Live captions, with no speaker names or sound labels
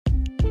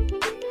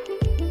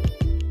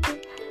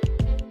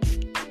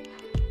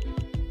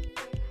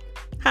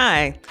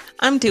Hi,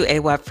 I'm Du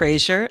Awa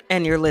Frazier,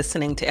 and you're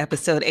listening to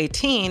episode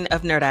 18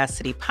 of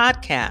Nerdacity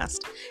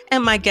Podcast.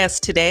 And my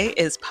guest today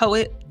is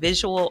poet,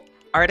 visual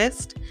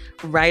artist,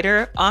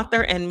 writer,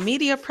 author, and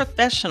media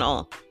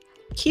professional,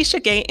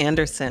 Keisha Gay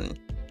Anderson.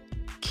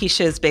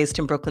 Keisha is based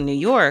in Brooklyn, New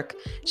York.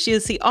 She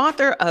is the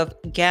author of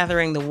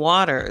Gathering the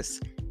Waters,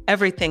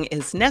 Everything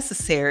is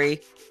Necessary,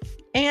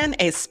 and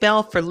A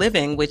Spell for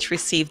Living, which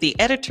received the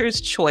Editor's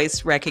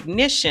Choice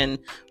recognition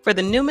for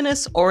the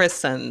Numinous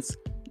Orisons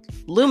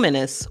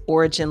Luminous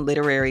Origin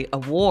Literary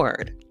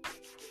Award,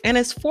 and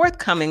is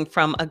forthcoming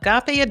from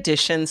Agape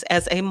Editions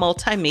as a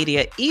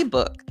multimedia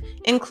ebook,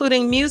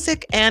 including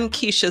music and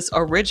Keisha's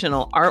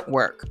original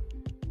artwork.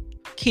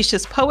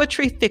 Keisha's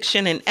poetry,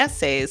 fiction, and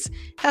essays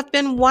have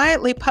been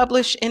widely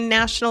published in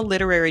national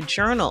literary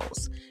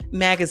journals,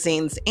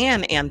 magazines,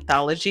 and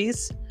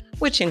anthologies,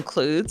 which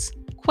includes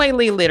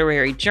Kweli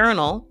Literary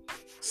Journal,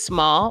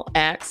 Small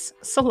Axe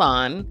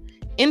Salon,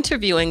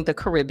 Interviewing the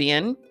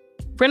Caribbean,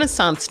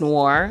 Renaissance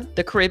Noir,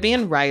 The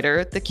Caribbean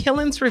Writer, The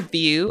Killings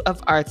Review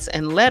of Arts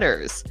and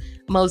Letters,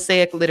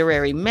 Mosaic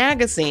Literary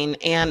Magazine,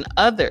 and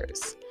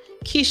others.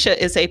 Keisha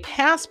is a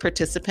past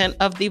participant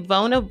of the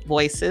Vona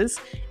Voices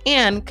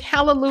and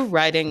Callaloo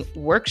Writing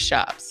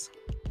Workshops,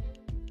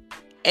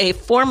 a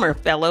former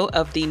fellow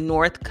of the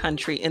North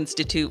Country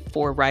Institute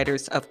for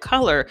Writers of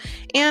Color,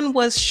 and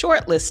was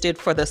shortlisted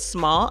for the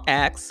Small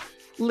Axe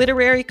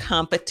Literary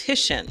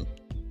Competition.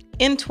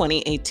 In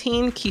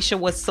 2018, Keisha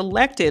was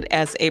selected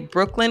as a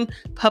Brooklyn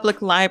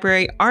Public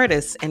Library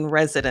Artist in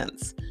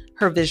Residence.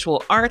 Her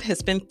visual art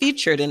has been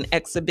featured in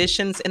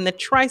exhibitions in the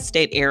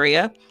tri-state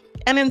area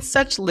and in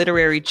such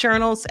literary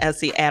journals as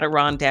the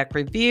Adirondack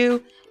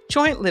Review,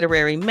 Joint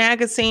Literary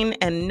Magazine,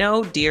 and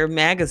No Dear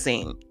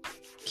Magazine.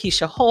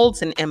 Keisha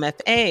holds an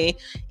MFA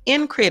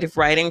in creative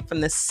writing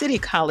from the City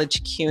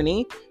College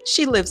CUNY.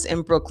 She lives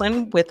in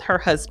Brooklyn with her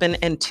husband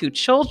and 2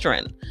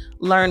 children.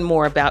 Learn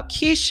more about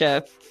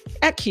Keisha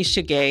at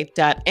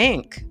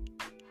KeishaGay.inc.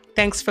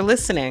 Thanks for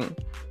listening.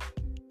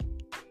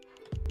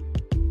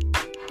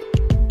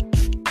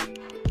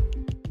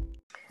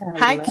 Hello.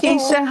 Hi,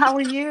 Keisha. How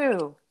are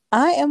you?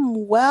 I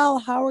am well.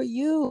 How are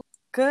you?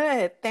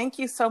 Good. Thank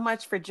you so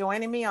much for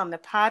joining me on the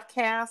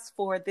podcast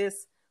for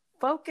this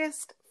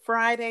Focused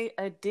Friday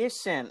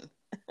edition.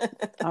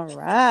 All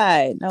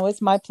right. No,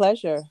 it's my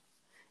pleasure.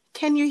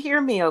 Can you hear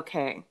me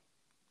okay?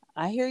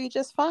 I hear you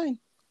just fine.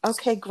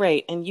 Okay,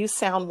 great. And you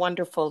sound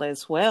wonderful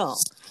as well.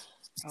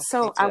 Okay,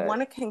 so good. I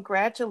want to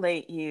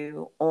congratulate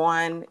you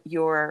on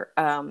your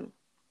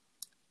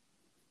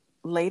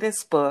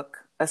latest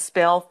book, A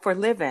Spell for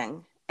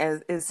Living.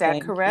 Is that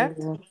Thank correct?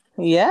 you.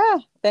 Yeah.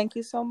 Thank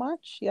you so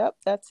much. Yep,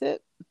 that's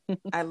it.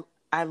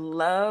 I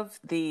love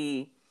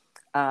the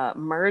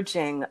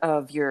merging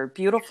of your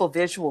beautiful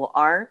visual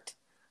art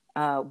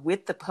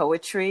with the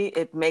poetry.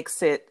 It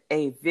makes it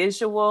a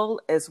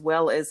visual as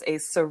well as a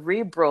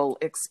cerebral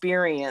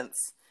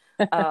experience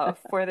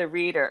for the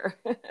reader.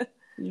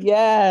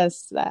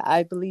 Yes.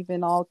 I believe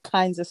in all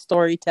kinds of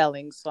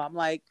storytelling. So I'm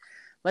like,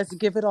 let's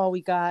give it all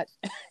we got.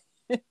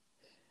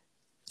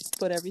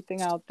 Put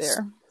everything out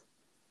there.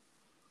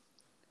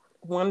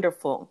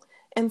 Wonderful.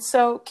 And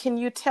so can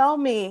you tell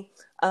me,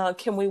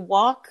 can we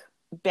walk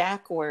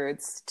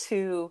backwards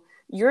to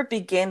your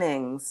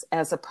beginnings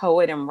as a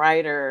poet and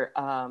writer,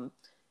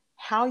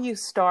 how you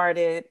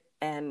started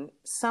and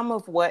some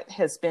of what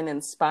has been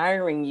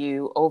inspiring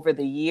you over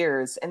the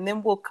years, and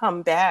then we'll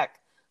come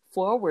back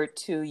forward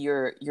to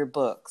your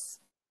books.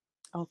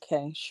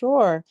 Okay,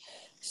 sure.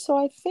 So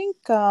I think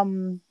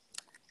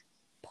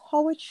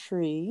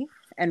poetry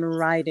and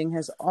writing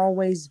has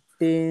always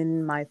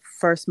been my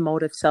first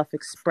mode of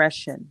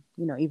self-expression,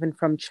 even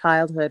from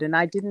childhood. And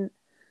I didn't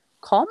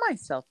call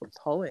myself a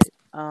poet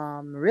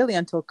really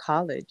until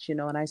college, and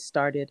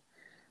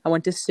I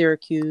went to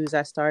Syracuse.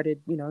 I started,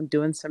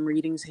 doing some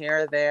readings here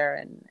or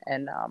there.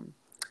 And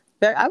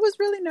I was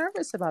really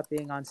nervous about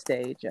being on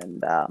stage.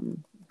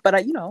 But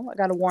I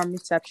got a warm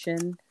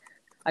reception.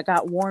 I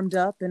got warmed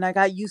up and I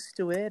got used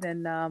to it.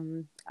 And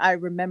I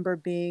remember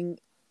being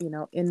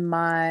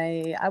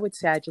I would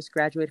say I just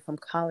graduated from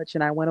college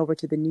and I went over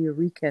to the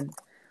Nuyorican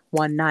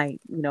one night,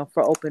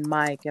 for open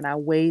mic. And I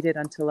waited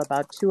until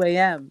about 2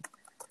 a.m.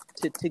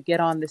 to get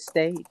on the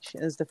stage.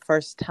 It was the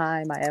first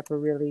time I ever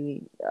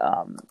really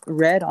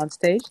read on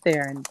stage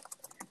there. And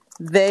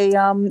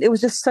it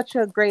was just such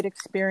a great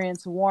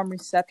experience, warm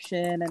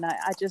reception. And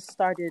I just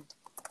started,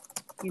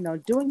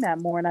 doing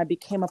that more. And I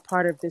became a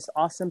part of this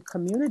awesome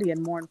community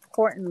and, more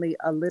importantly,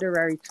 a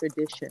literary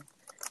tradition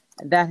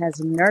that has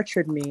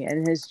nurtured me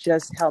and has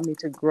just helped me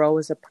to grow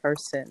as a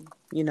person,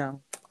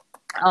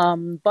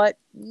 But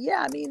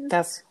yeah, I mean,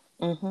 That's,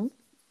 mm-hmm.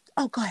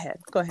 Oh, go ahead.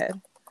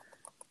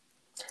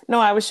 No,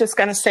 I was just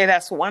going to say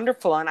that's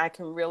wonderful. And I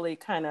can really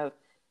kind of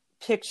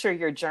picture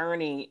your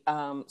journey,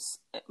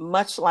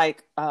 much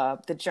like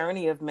the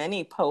journey of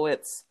many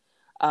poets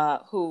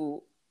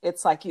who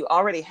it's like you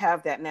already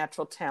have that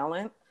natural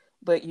talent,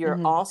 but you're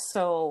Mm-hmm.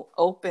 also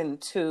open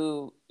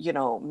to,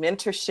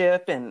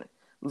 mentorship and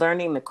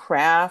learning the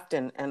craft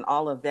and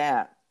all of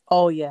that.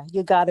 Oh, yeah,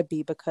 you got to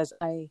be, because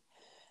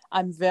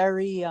I'm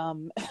very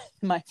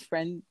my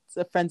friends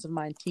of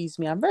mine tease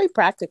me. I'm very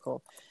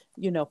practical,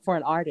 for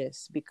an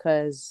artist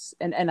because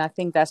and I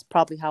think that's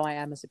probably how I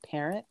am as a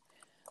parent.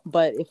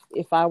 But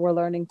if I were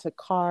learning to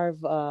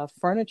carve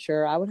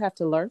furniture, I would have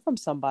to learn from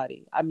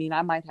somebody. I mean,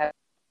 I might have,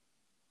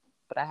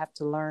 but I have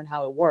to learn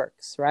how it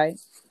works, right?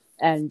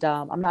 And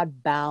I'm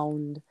not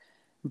bound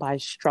by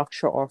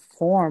structure or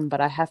form,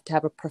 but I have to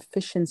have a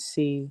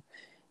proficiency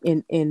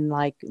in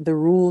like the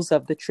rules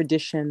of the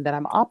tradition that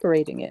I'm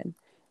operating in,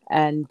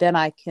 and then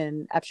I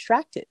can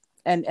abstract it.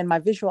 And my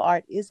visual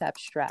art is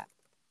abstract,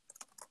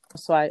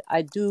 so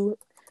I do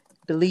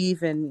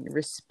believe in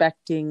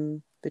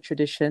respecting the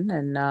tradition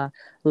and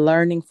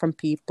learning from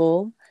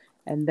people,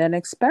 and then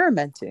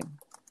experimenting.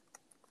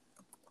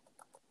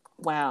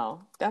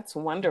 Wow, that's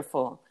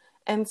wonderful.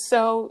 And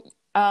so,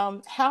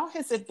 how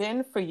has it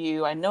been for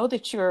you? I know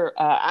that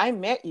I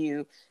met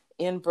you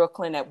in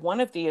Brooklyn at one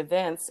of the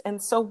events.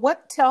 And so,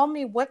 tell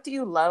me, what do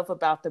you love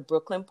about the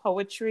Brooklyn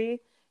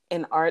poetry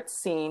and art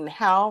scene?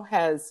 How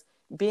has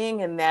being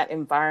in that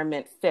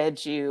environment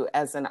fed you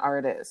as an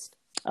artist?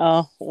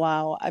 Oh,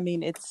 wow. I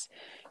mean, it's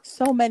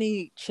so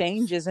many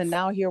changes. And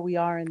now here we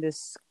are in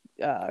this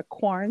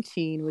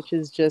quarantine, which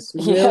is just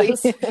really,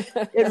 Yes.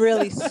 it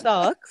really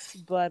sucks.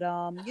 But,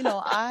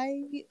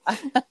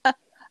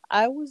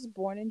 I was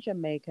born in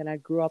Jamaica and I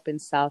grew up in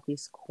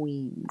Southeast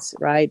Queens,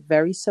 right?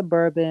 Very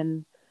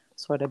suburban,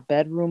 sort of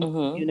bedroom Hmm.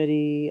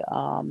 community.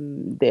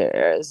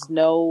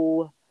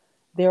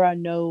 There are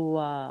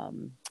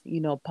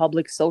no,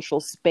 public social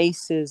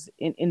spaces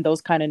in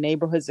those kind of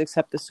neighborhoods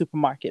except the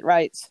supermarket,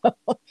 right? So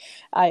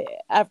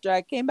after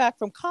I came back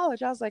from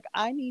college, I was like,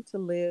 I need to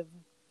live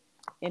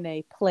in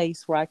a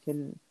place where I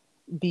can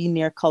be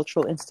near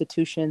cultural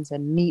institutions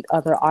and meet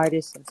other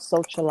artists and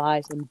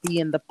socialize and be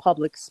in the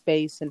public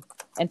space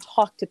and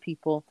talk to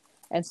people.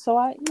 And so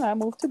I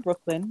moved to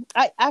Brooklyn.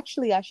 I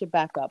should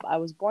back up. I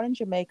was born in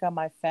Jamaica.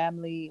 My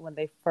family, when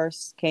they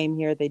first came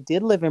here, they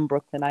did live in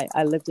Brooklyn.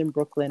 I lived in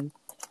Brooklyn,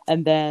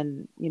 and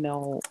then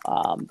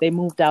they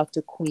moved out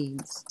to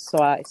Queens. So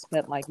I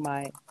spent like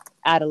my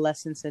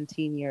adolescence and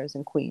teen years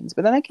in Queens.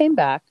 But then I came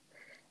back,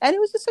 and it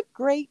was just a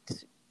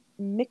great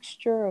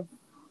mixture of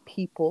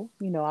people.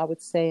 I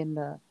would say in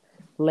the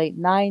late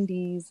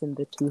 90s and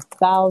the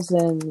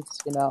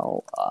 2000s,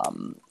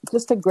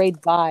 just a great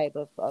vibe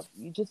of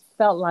you just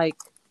felt like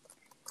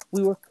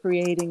we were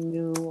creating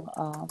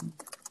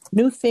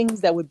new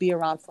things that would be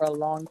around for a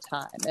long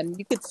time. And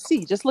you could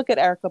see, just look at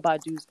Erykah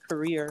Badu's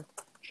career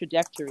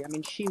trajectory. I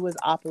mean, she was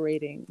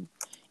operating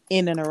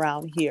in and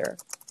around here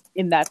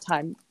in that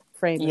time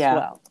frame as Yeah.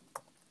 well.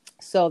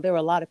 So there were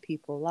a lot of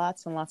people,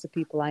 lots and lots of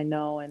people I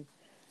know, and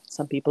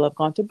some people have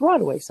gone to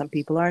Broadway. Some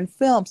people are in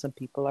film. Some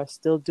people are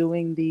still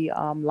doing the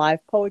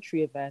live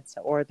poetry events,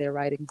 or they're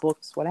writing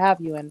books, what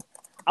have you. And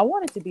I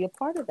wanted to be a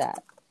part of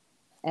that,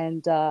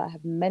 and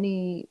have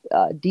many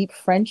deep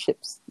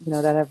friendships,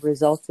 that have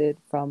resulted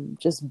from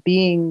just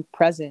being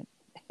present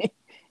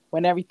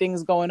when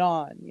everything's going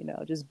on.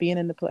 Just being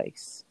in the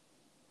place.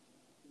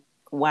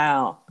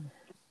 Wow.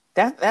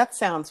 That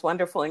sounds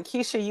wonderful. And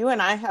Keisha, you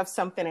and I have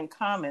something in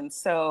common.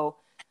 So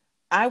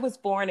I was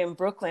born in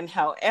Brooklyn.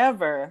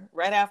 However,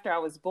 right after I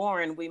was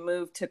born, we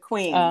moved to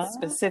Queens, Uh,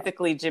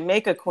 specifically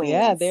Jamaica, yeah,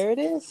 Queens. there it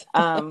is.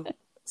 Um,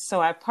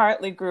 so I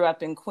partly grew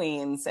up in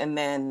Queens, and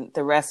then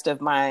the rest of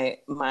my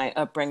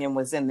upbringing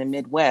was in the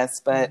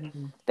Midwest. But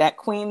Mhm. that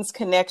Queens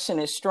connection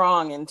is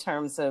strong in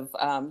terms of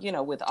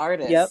with Yep.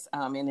 artists,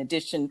 in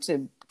addition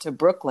to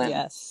Brooklyn.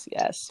 Yes.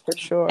 Yes, for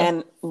sure.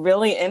 And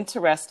really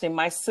interesting,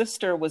 my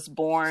sister was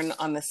born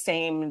on the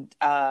same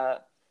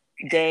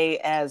day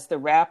as the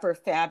rapper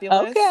Okay.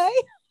 Fabulous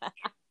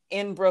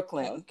in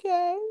Brooklyn.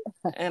 Okay.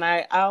 And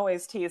I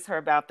always tease her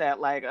about that,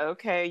 like,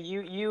 okay,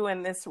 you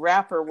and this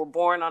rapper were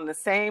born on the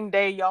same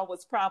day. Y'all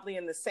was probably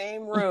in the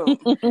same room.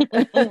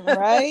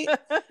 Right.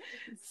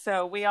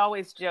 So we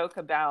always joke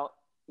about,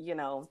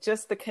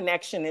 just the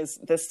connection is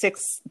the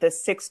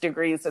six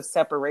degrees of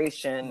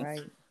separation.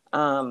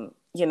 Right.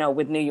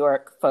 With New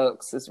York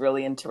folks is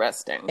really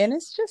interesting. And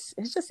it's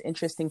just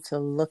interesting to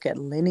look at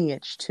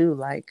lineage too,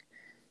 like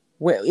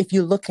where if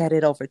you look at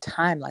it over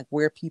time, like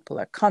where people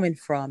are coming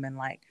from, and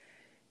like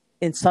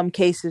in some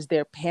cases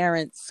their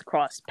parents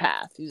cross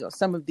paths.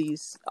 Some of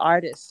these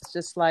artists,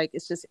 just like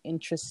it's just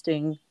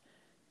interesting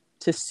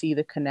to see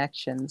the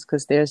connections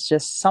because there's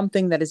just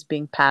something that is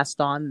being passed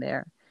on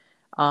there.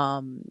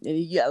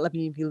 Yeah, I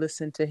mean, if you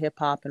listen to hip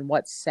hop and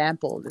what's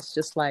sampled, it's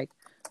just like,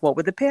 what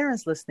were the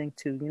parents listening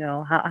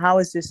to? How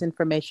is this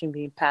information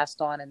being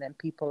passed on? And then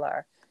people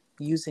are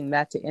using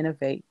that to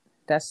innovate.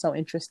 That's so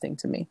interesting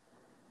to me.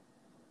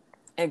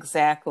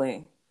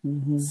 Exactly.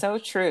 Mm-hmm. So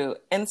true.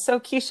 And so,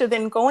 Keisha,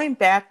 then going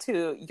back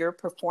to your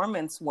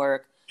performance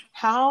work,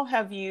 how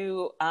have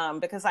you,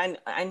 because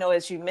I know,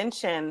 as you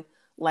mentioned,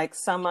 like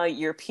some of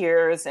your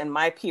peers and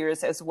my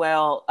peers as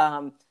well,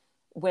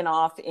 went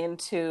off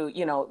into,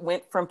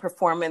 went from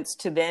performance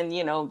to then,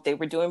 they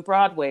were doing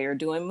Broadway or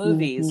doing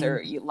movies,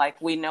 Mm-hmm. or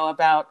like we know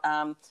about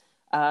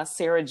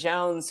Sarah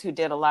Jones, who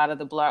did a lot of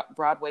the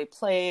Broadway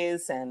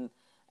plays,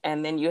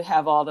 And then you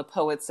have all the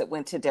poets that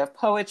went to Def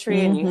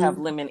Poetry, and you have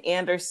Mm-hmm. Lyman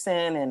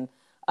Anderson and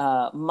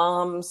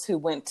Mums who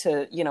went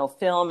to,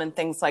 film and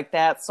things like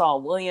that,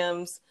 Saul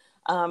Williams.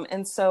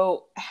 And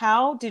so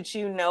how did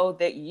you know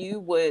that you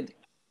would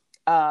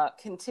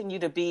continue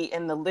to be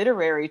in the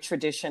literary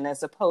tradition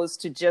as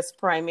opposed to just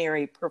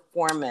primary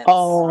performance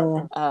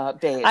Oh, I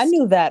based?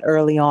 knew that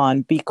early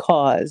on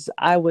because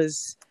I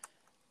was,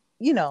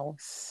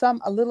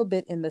 a little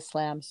bit in the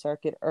slam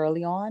circuit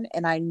early on,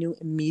 and I knew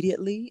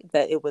immediately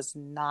that it was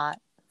not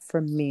for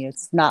me.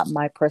 It's not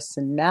my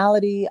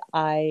personality.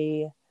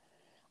 I'm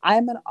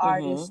an Mm-hmm.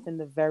 artist in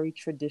the very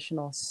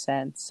traditional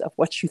sense of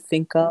what you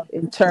think of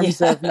in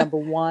terms Yeah. of number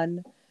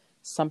one.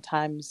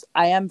 Sometimes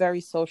I am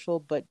very social,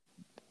 but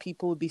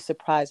people would be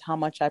surprised how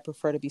much I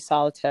prefer to be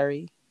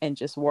solitary and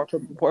just work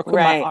with my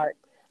Right. art.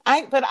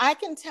 But I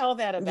can tell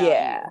that about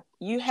Yeah.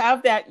 you. You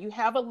have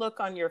a look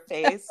on your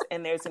face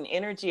and there's an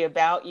energy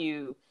about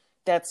you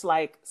that's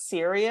like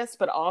serious,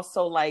 but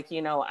also like,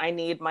 I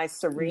need my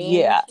serene,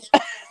 Yeah.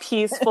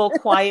 peaceful,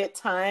 quiet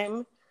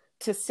time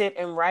to sit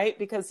and write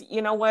because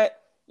you know what?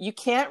 You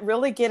can't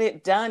really get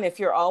it done if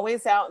you're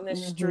always out in the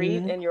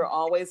street Hmm. and you're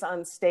always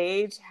on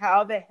stage.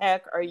 How the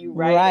heck are you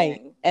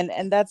Right. writing?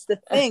 And that's the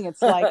thing.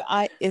 It's like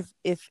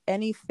if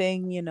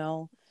anything,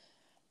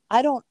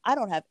 I don't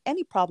have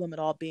any problem at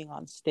all being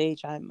on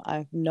stage. I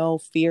have no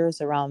fears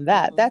around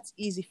that. Mhm. That's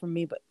easy for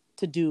me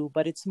to do,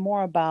 but it's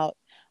more about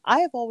I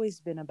have always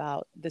been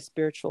about the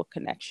spiritual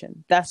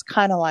connection. That's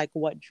kind of like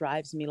what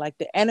drives me, like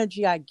the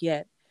energy I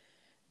get,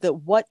 that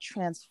what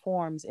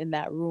transforms in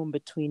that room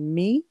between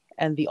me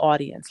and the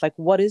audience. Like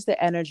what is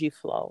the energy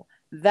flow?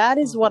 That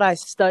is what Mhm. I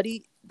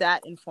study.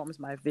 That informs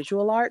my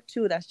visual art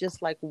too. That's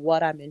just like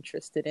what I'm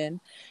interested in.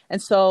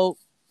 And so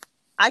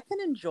I can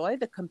enjoy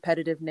the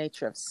competitive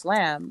nature of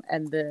slam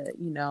and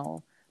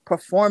the,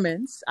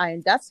 performance.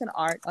 That's an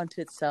art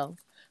unto itself,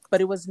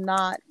 but it was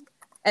not,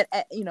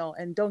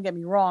 and don't get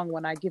me wrong,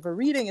 when I give a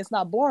reading, it's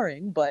not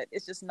boring, but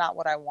it's just not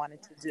what I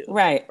wanted to do.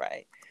 Right.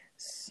 Right.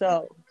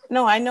 So,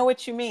 No, I know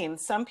what you mean.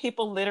 Some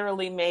people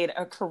literally made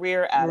a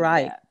career out of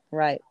right, that,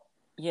 right.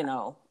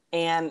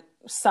 and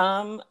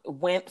some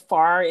went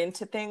far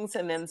into things,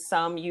 and then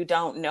some you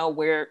don't know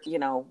where,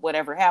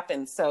 whatever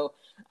happened. So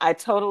I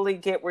totally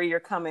get where you're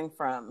coming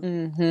from.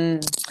 Hmm.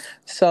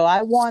 So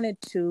I wanted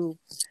to,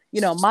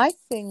 my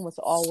thing was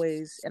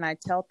always, and I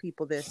tell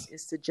people this,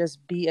 is to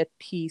just be at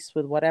peace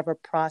with whatever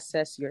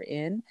process you're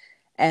in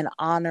and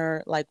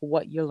honor like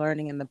what you're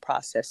learning in the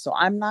process. So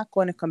I'm not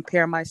going to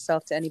compare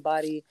myself to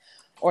anybody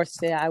or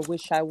say, I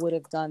wish I would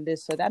have done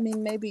this or that. I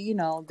mean, maybe,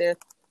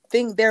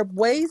 there are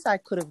ways I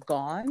could have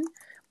gone,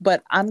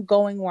 but I'm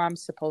going where I'm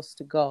supposed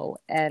to go.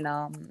 And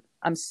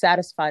I'm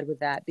satisfied with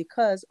that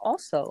because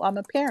also I'm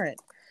a parent.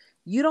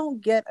 You don't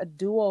get a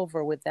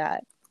do-over with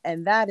that,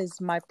 and that is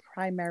my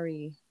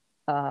primary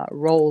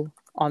role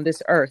on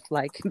this earth,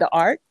 like the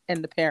art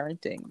and the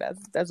parenting.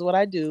 That's what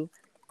I do.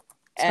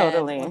 And when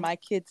Totally. my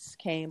kids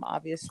came,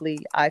 obviously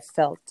I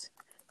felt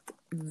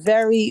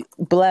very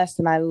blessed,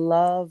 and I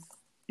love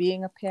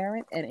being a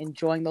parent and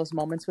enjoying those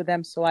moments with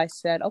them. So I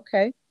said,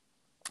 okay,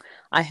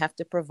 I have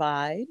to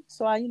provide.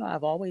 So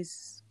I've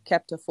always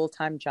kept a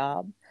full-time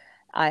job.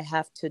 I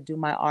have to do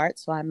my art,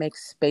 so I make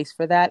space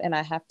for that, and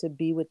I have to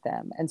be with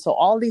them. And so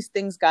all these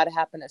things got to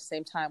happen at the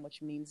same time,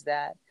 which means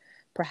that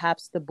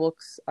perhaps the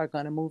books are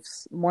going to move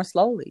more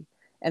slowly,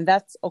 and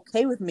that's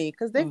okay with me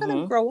because they're going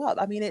to Hmm. grow up.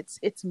 I mean,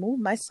 it's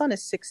moved. My son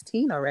is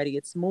 16 already.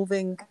 It's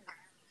moving.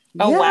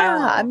 Oh, Yeah,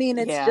 I wow. mean,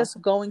 it's Yeah.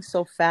 just going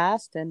so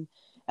fast, and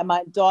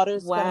my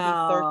daughter's going to be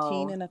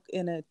 13 Wow.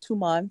 in a 2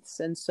 months,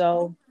 and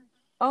so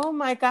Oh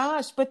my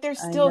gosh, but they're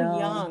I still know.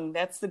 young.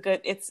 That's the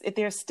good.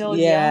 They're still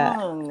Yeah,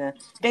 young.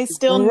 They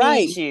still need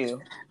right. you.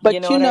 You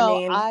But know what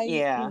I mean?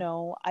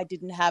 Yeah. I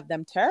didn't have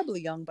them terribly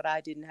young, but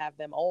I didn't have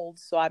them old.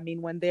 So I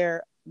mean, when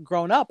they're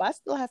grown up, I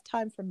still have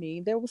time for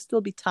me. There will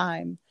still be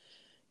time,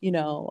 you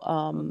know,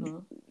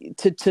 um, Hmm.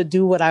 to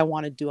do what I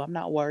want to do. I'm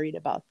not worried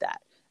about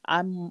that.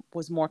 I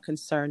was more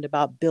concerned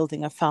about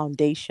building a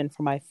foundation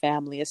for my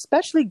family,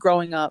 especially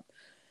growing up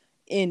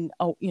in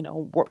a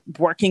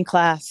working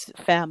class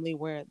family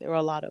where there were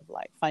a lot of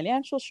like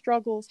financial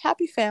struggles.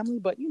 Happy family,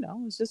 but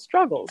it's just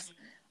struggles.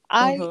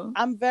 I Hmm.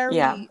 I'm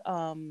Yeah. very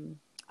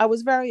I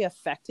was very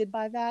affected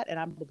by that, and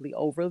I'm probably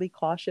overly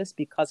cautious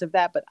because of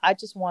that, but I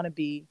just want to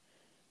be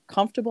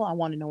comfortable. I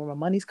want to know where my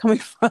money's coming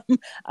from.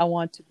 I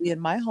want to be in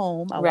my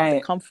home. I want the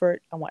Right.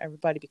 comfort. I want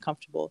everybody to be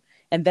comfortable,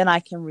 and then I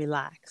can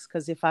relax,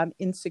 because if I'm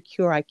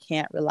insecure, I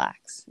can't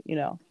relax.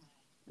 Yeah.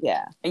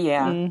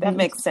 Yeah, that Mhm.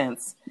 makes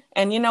sense.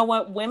 And you know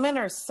what? Women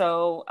are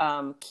so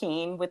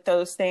keen with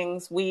those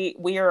things. We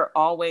are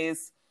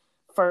always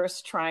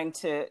first trying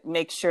to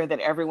make sure that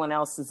everyone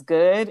else is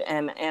good,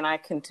 and I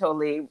can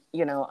totally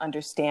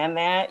understand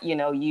that.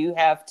 You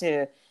have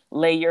to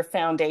lay your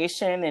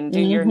foundation and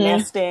do your Mhm.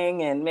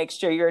 nesting and make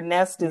sure your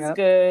nest is Yep.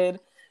 good.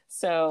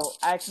 So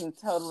I can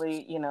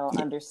totally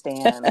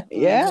understand.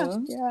 Yeah,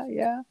 yeah,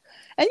 yeah.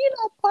 And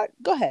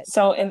go ahead.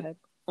 So, Go and ahead.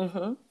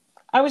 mhm.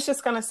 I was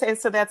just going to say,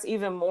 so that's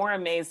even more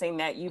amazing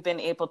that you've been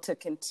able to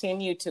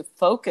continue to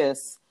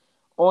focus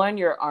on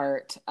your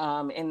art,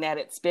 in that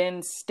it's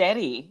been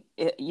steady,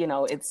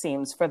 it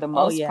seems, for the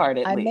Oh most yeah, part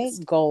at I make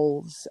least.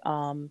 goals.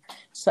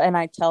 So and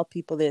I tell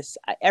people this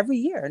every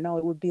year. No,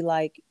 it would be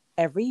like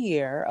every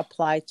year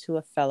apply to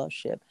a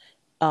fellowship.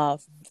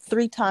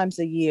 3 times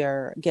a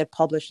year get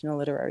published in a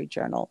literary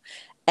journal.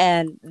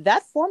 And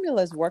that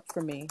formula has worked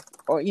for me.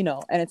 Or,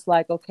 and it's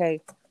like, okay,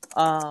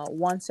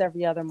 once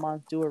every other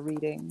month do a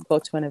reading, go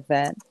to an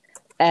event.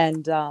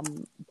 And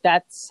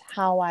that's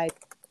how I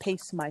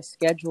pace my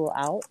schedule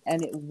out,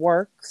 and it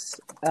works.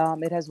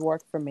 It has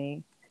worked for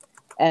me.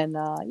 And,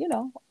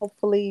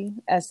 hopefully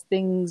as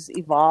things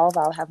evolve,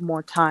 I'll have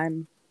more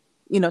time,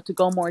 to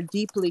go more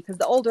deeply. Because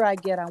the older I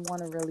get, I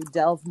want to really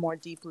delve more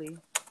deeply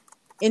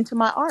into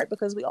my art,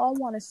 because we all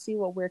want to see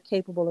what we're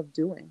capable of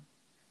doing.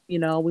 We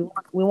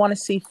want to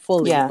see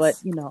fully, but,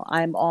 Yes.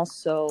 I'm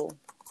also,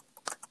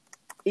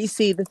 you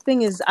see, the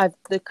thing is,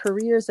 the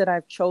careers that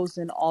I've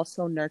chosen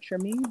also nurture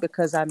me,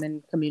 because I'm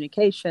in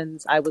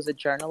communications. I was a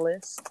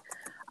journalist.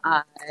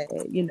 I,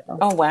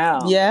 Oh, wow.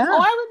 Oh, yeah.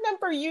 I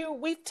remember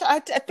you. I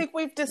think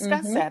we've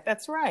discussed hmm that.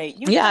 That's right.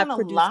 You've Yeah, done I've a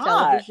produced lot.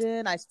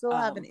 television. I still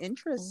have an Um,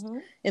 interest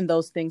mhm. in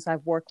those things.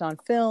 I've worked on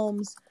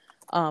films.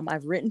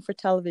 I've written for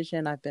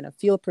television. I've been a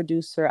field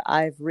producer.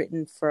 I've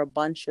written for a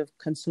bunch of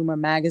consumer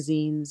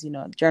magazines,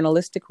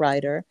 journalistic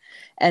writer.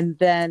 And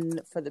then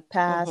for the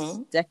past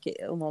Mm-hmm. decade,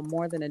 well,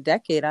 more than a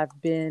decade,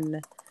 I've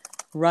been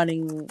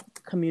running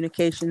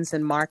communications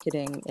and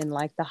marketing in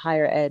like the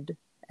higher ed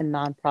and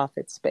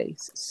nonprofit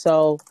space.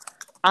 So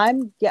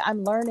I'm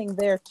learning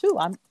there too.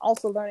 I'm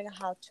also learning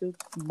how to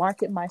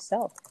market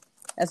myself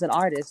as an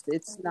artist.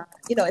 It's not,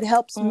 it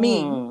helps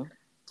me Mm.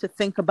 to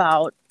think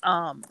about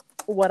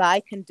what I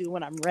can do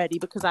when I'm ready,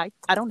 because I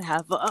don't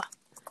have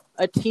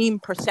a team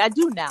per se. I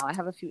do now. I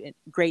have a few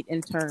great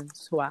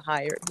interns who I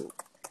hired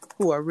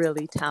who are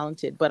really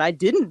talented, but I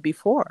didn't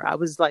before. I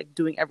was like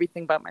doing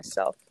everything by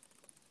myself,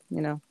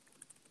 you know.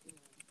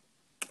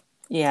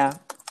 Yeah.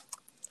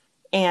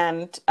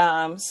 And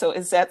so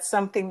is that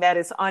something that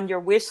is on your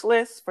wish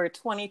list for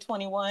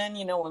 2021?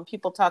 When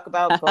people talk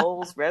about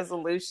goals,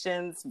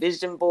 resolutions,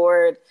 vision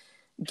board,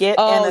 get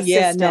an Oh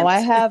yeah, no, I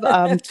assistant.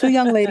 have two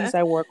young ladies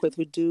I work with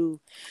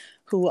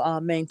who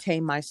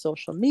maintain my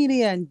social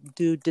media and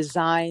do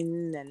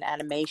design and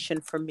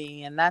animation for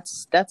me, and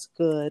that's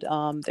good.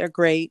 They're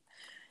great.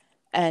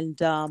 And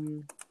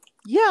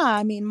yeah,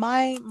 I mean,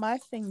 my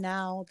thing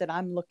now that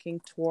I'm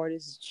looking toward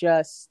is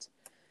just,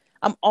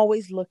 I'm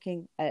always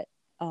looking at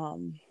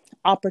um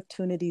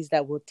opportunities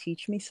that will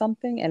teach me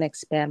something and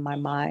expand my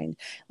mind.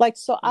 Like,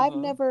 so I've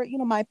Mm-hmm. never,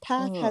 my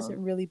path hasn't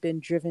Mm. really been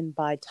driven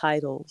by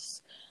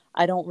titles.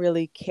 I don't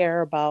really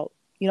care about,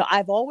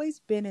 I've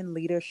always been in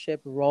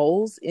leadership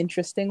roles,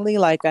 interestingly,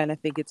 like, and I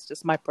think it's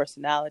just my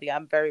personality.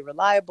 I'm very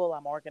reliable,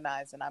 I'm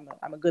organized, and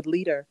I'm a good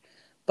leader.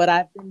 But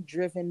I've been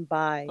driven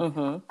by,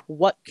 Mm-hmm.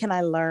 what can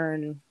I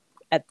learn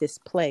at this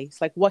place?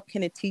 Like, what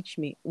can it teach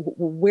me?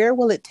 Where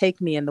will it take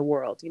me in the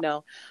world?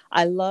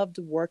 I loved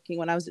working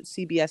when I was at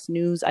CBS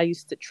News. I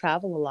used to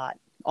travel a lot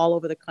all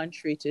over the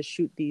country to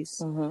shoot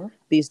Mm-hmm.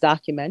 these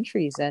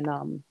documentaries, and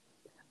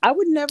I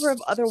would never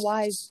have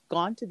otherwise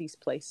gone to these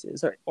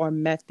places or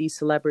met these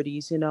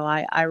celebrities.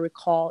 I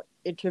recall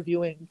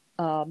interviewing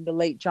the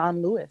late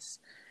John Lewis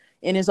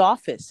in his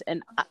office,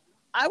 and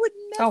I would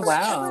Oh, never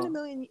ever in a wow.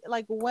 million,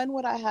 like, when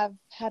would I have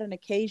had an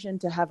occasion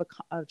to have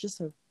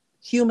just a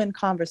human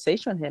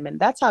conversation with him? And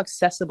that's how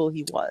accessible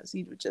he was.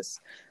 He would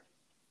just,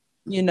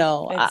 I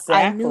knew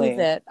Exactly.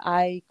 that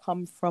I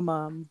come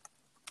from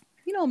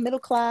middle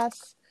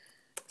class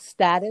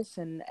status,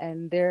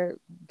 and there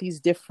these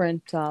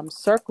different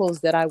circles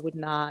that I would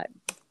not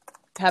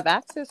have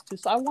access to.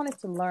 So I wanted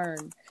to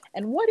learn.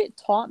 And what it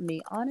taught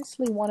me,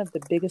 honestly, one of the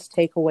biggest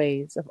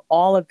takeaways of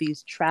all of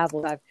these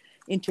travels, I've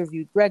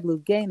interviewed Greg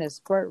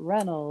Louganis, Burt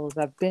Reynolds,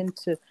 I've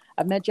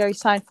met Jerry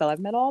Seinfeld, I've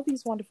met all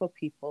these wonderful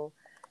people.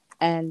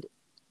 And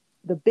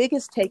the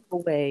biggest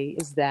takeaway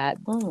is that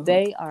Mm.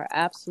 they are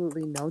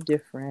absolutely no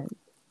different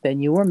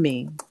than you or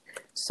me.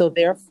 So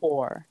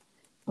therefore,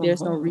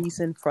 there's no Mm-hmm.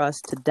 reason for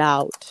us to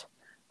doubt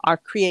our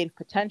creative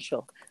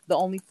potential. The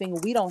only thing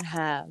we don't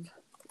have,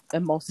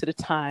 and most of the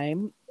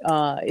time,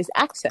 is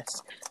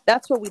access.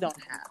 That's what we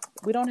don't have.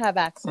 We don't have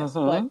access,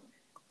 but Mm-hmm.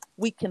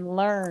 we can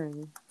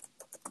learn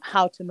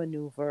how to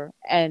maneuver,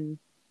 and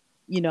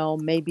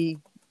maybe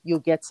you'll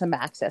get some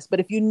access. But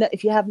if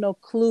you have no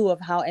clue of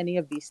how any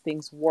of these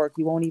things work,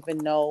 you won't even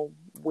know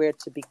where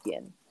to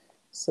begin.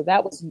 So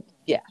that was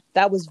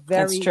That's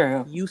very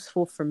true.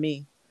 useful for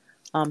me,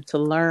 to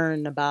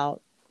learn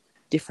about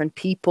different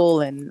people.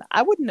 And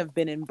I wouldn't have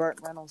been in Burt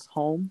Reynolds'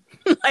 home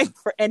like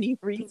for any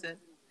reason.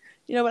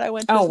 But I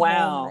went to Oh, his home,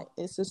 and wow.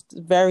 it's just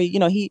very,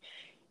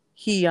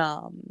 he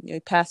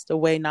passed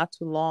away not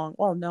too long.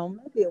 Well, no,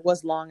 maybe it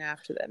was long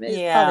after that. Maybe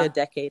it's probably a Yeah.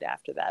 decade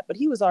after that. But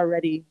he was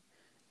already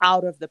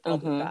out of the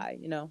public Mm-hmm. eye.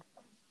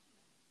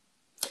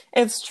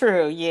 It's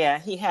true. Yeah.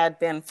 He had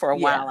been for a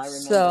Yeah. while. I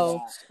remember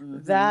So that.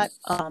 Mm-hmm. that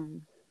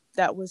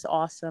that was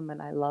awesome,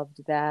 and I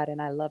loved that,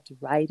 and I loved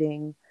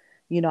writing.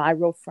 I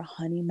wrote for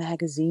Honey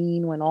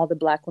magazine when all the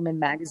Black women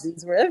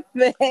magazines were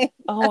a thing.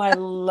 Oh, I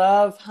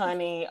love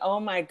Honey. Oh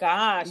my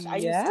gosh. I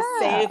used to Yeah.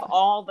 save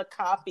all the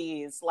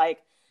copies. Like,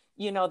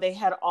 they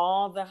had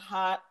all the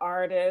hot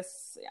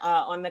artists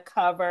on the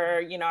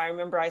cover. I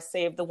remember I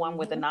saved the one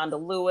with Mhm. Ananda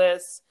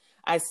Lewis.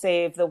 I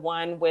saved the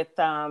one with,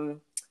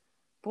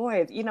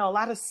 boy, a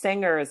lot of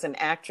singers and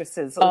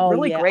actresses, Oh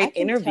really yeah, I great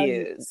can tell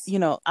you, interviews.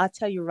 I'll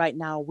tell you right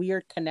now,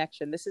 weird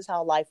connection. This is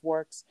how life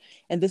works,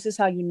 and this is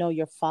how you know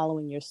you're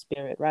following your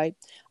spirit, right?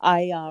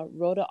 I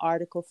wrote an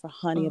article for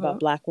Honey about Hmm.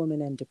 Black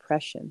women and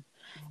depression,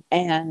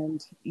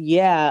 and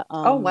yeah,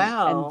 Oh, and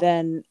wow.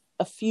 then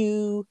a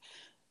few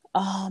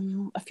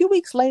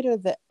weeks later,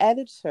 the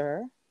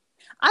editor,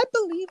 I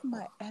believe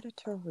my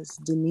editor was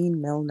Deneen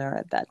Milner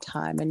at that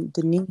time, and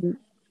Deneen,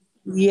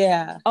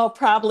 yeah. Oh,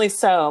 probably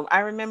so. I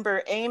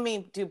remember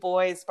Amy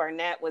DuBois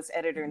Barnett was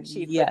editor in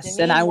chief, but Yes,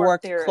 and I Deneen worked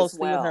worked there as closely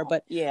with her, well.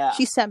 but Yeah.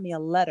 she sent me a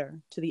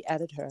letter to the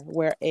editor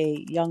where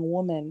a young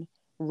woman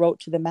wrote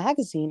to the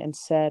magazine and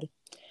said,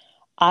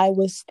 I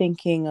was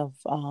thinking of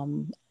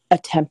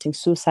attempting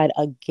suicide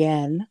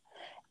again,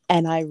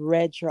 and I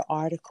read your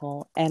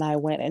article, and I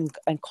went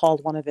and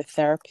called one of the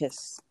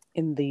therapists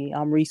in the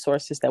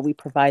resources that we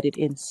provided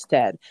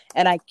instead.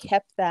 And I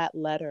kept that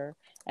letter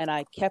and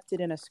I kept it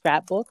in a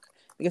scrapbook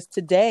because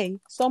today,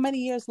 so many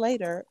years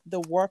later,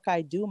 the work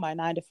I do, my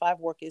 9 to 5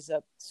 work, is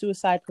a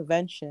suicide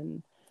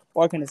prevention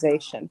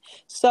organization.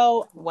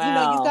 So,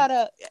 Wow.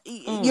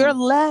 you're Mm.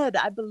 led.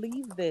 I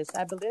believe this.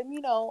 I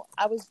believe,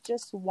 I was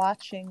just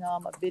watching a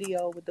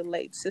video with the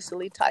late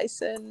Cicely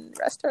Tyson,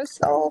 rest her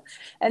soul.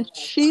 And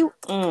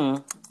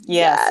Mm.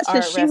 Yes. yes,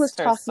 and Art she was rest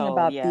her talking soul.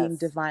 about being Yes.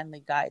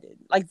 divinely guided,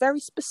 like very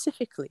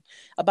specifically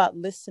about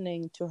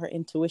listening to her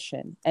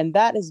intuition. And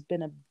that has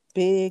been a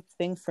big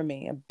thing for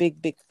me, a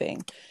big, big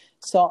thing.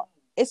 So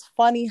it's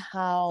funny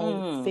how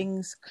Mm.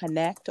 things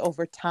connect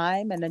over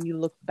time. And then you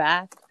look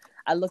back.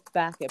 I look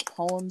back at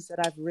poems that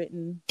I've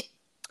written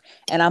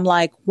and I'm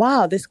like,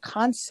 wow, this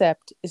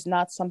concept is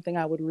not something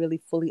I would really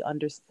fully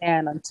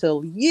understand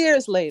until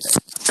years later,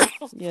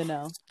 you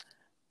know.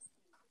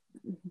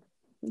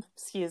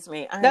 Excuse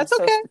me. That's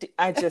okay.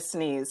 I just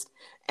sneezed.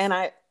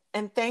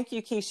 And thank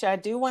you, Keisha. I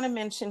do want to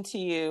mention to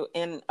you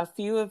in a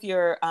few of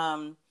your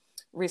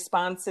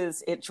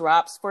responses, it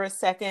drops for a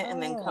second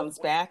and then Oh. comes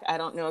back. I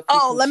don't know if you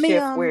Oh, can let me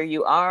shift where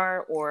you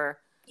are or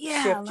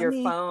yeah, shift let your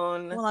me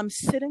phone. well, I'm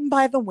sitting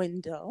by the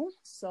window,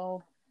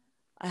 so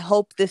I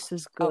hope this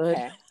is good.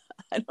 Okay.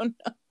 I don't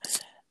know.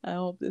 I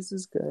hope this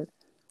is good.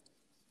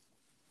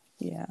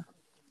 Yeah.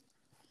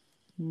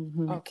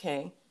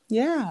 Okay.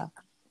 Yeah.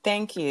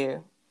 Thank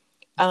you.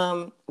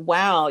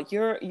 Wow,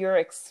 your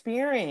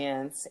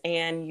experience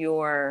and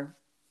your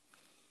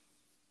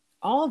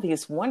all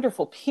these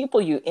wonderful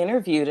people you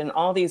interviewed and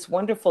all these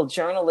wonderful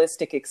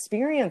journalistic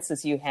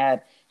experiences you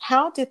had.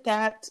 How did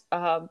that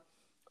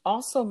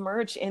also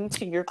merge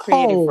into your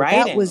creative Oh, that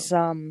writing? was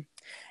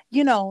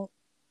you know,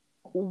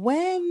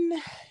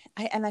 when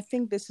I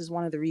think this is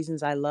one of the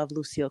reasons I love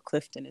Lucille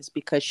Clifton is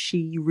because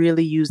she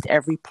really used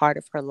every part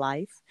of her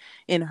life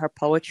in her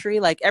poetry,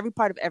 like every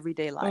part of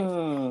everyday life.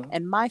 Mm,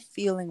 And my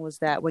feeling was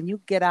that when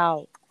you get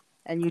out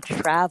and you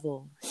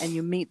travel and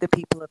you meet the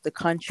people of the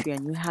country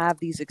and you have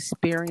these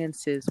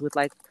experiences with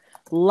like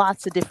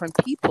lots of different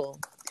people,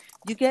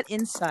 you get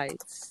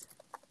insights.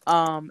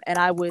 And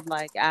I would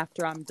like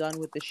after I'm done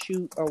with the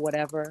shoot or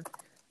whatever,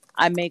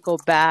 I may go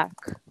back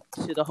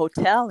to the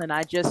hotel and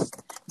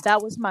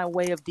that was my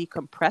way of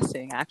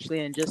decompressing actually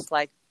and just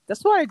like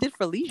that's what I did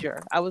for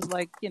leisure. I was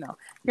like,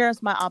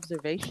 here's my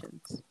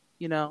observations,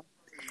 you know.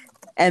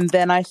 And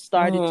then I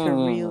started to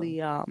mm,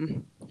 really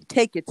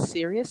take it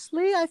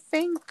seriously. I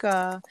think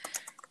I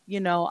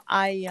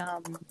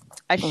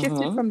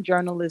shifted mm-hmm. from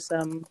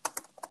journalism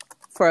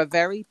for a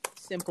very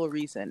simple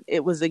reason.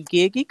 It was a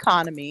gig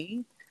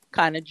economy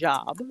kind of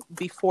job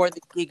before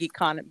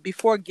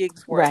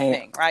gigs were a Right,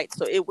 thing, right?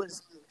 So it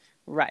was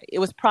right. It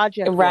was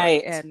project work.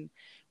 right. And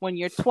when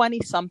you're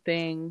 20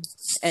 something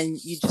and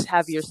you just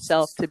have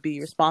yourself to be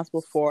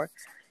responsible for,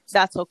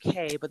 that's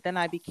okay. But then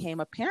I became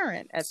a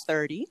parent at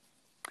 30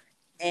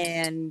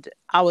 and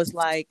I was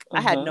like,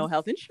 I had no Mm-hmm.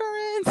 health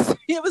insurance.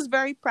 It was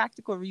very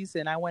practical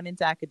reason. I went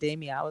into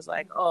academia. I was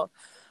like, oh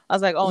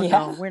no,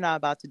 Yeah, we're not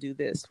about to do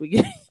this.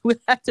 We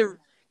had to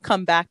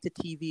come back to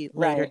TV at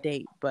later right.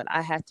 date, but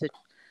I had to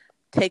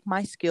take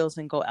my skills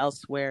and go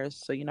elsewhere.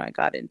 So, I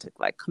got into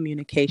like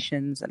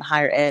communications and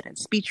higher ed and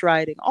speech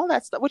writing, all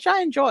that stuff, which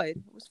I enjoyed.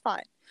 It was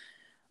fine.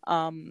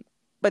 Um,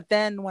 but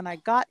then when I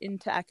got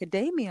into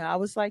academia, I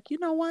was like, you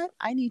know what?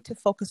 I need to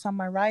focus on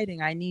my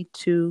writing. I need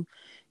to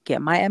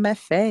get my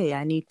MFA.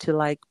 I need to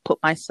like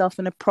put myself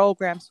in a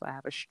program so I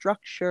have a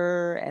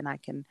structure and I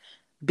can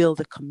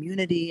build a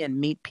community and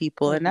meet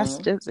people. And that's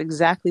Mm-hmm. just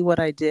exactly what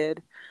I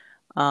did.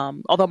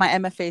 Although my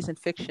MFA is in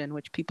fiction,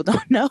 which people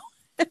don't know.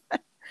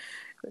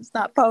 It's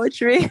not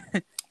poetry.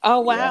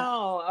 Oh, Yeah.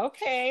 wow.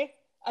 Okay.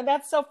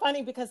 That's so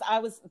funny because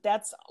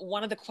that's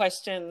one of the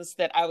questions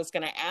that I was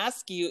going to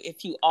ask you,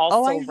 if you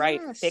Oh, I also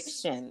write have.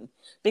 fiction,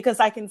 because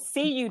I can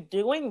see you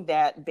doing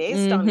that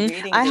based on Hmm.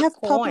 reading I your have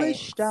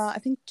published, poems, I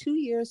think 2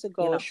 years you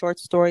ago, a know. short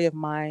story of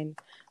mine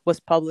was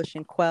published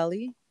in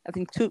Quelly. I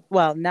think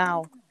well,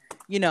 now,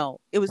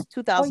 it was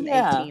Oh,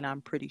 yeah. 2018,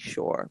 I'm pretty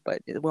sure,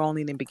 but we're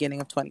only in the beginning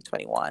of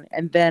 2021.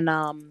 And then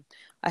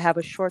I have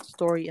a short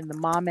story in the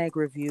Mom Egg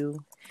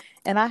Review,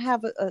 and I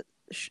have a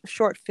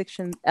short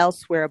fiction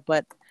elsewhere.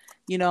 But,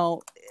 you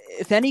know,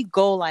 if any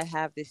goal I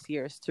have this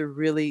year is to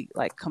really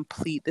like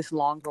complete this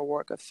longer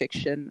work of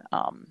fiction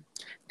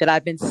that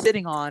I've been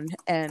sitting on.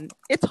 And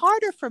it's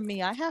harder for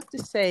me, I have to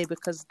say,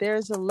 because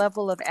there's a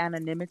level of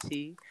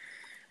anonymity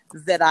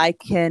that I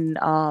can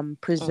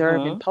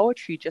preserve in Mm-hmm.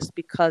 poetry just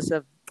because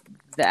of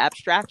the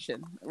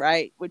abstraction,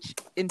 right? Which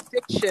in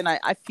fiction,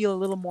 I feel a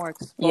little more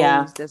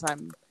Yeah. exposed as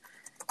I'm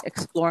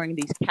exploring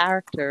these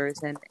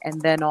characters.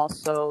 And then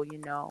also,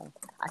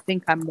 I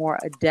think I'm more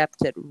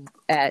adept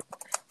at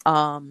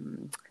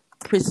um,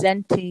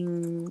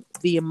 presenting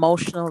the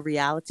emotional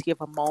reality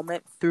of a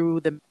moment through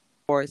the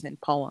metaphors in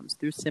poems,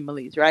 through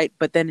similes, right?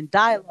 But then in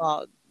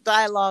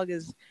dialogue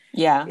is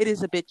Yeah. it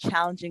is a bit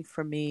challenging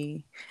for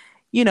me,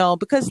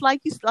 because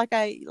like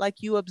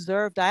you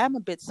observed, I am a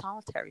bit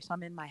solitary, so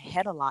I'm in my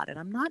head a lot, and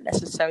I'm not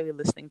necessarily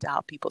listening to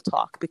how people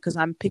talk because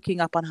I'm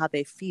picking up on how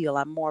they feel.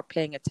 I'm more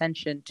paying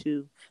attention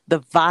to the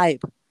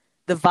vibe.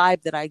 The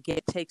vibe that I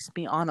get takes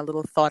me on a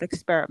little thought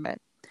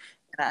experiment,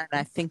 and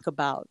I think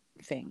about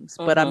things,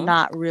 but I'm Mm-hmm.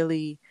 not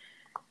really,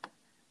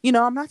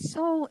 I'm not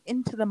so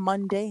into the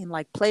mundane.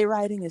 Like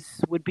playwriting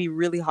would be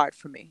really hard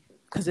for me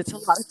because it's a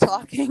lot of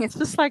talking. It's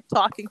just like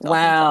talking,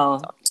 talking, talking, Wow.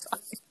 talking,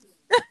 talking.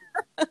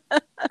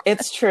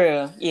 It's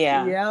true.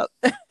 Yeah,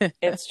 Yep.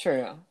 it's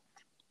true.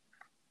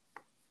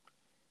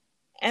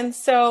 And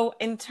so,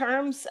 in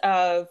terms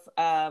of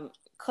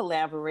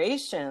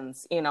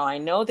collaborations, I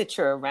know that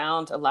you're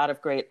around a lot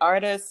of great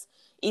artists,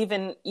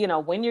 even,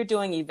 when you're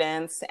doing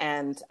events,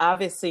 and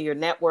obviously you're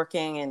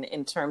networking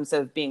in terms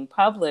of being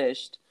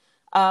published.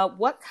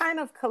 What kind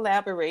of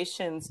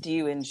collaborations do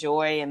you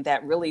enjoy and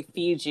that really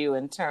feed you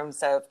in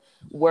terms of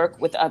work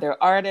with other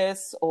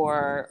artists,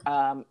 or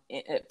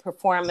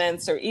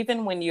performance, or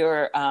even when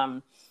you're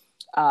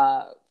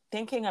uh,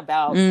 thinking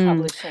about Mm,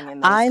 publishing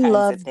and those I kinds of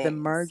love the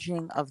things?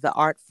 merging of the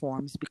art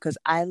forms because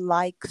I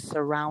like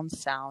surround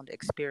sound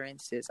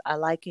experiences. I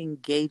like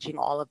engaging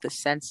all of the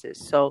senses.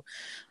 So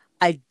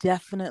I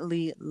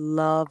definitely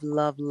love,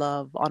 love,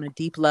 love on a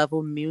deep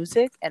level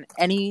music, and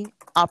any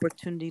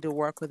opportunity to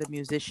work with a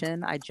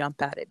musician, I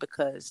jump at it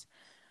because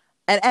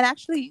and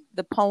actually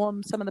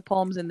some of the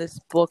poems in this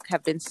book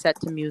have been set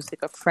to music.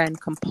 A friend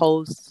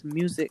composed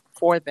music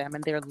for them,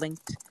 and they're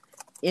linked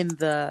in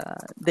the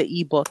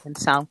ebook and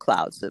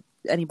SoundCloud, so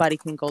anybody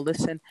can go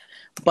listen.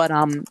 But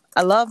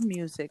I love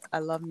music. I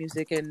love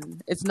music,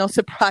 and it's no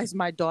surprise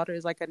my daughter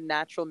is like a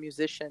natural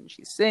musician.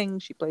 She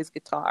sings, she plays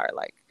guitar,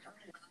 like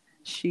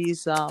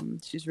she's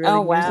really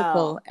Oh,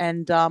 musical. wow.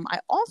 And I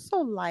also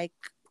like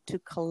to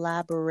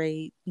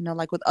collaborate,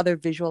 like with other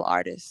visual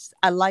artists.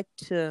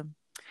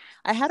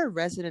 I had a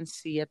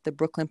residency at the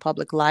Brooklyn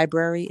Public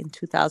Library in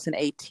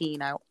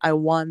 2018. I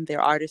won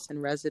their artist in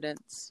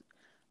residence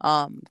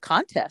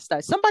contest.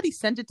 Somebody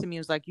sent it to me. It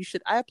was like, you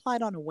should. I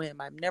applied on a whim.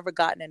 I've never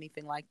gotten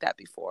anything like that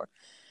before.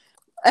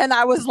 And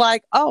I was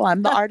like, oh,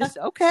 I'm the artist.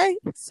 Okay.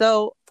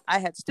 So I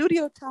had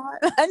studio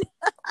time.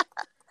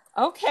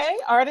 Okay,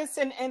 artists,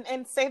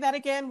 and say that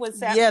again. Was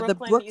that Yeah, the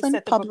Brooklyn? You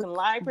said the Brooklyn Brooklyn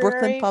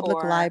Library,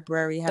 Public or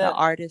Library had an the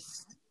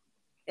artist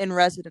in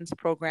residence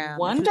program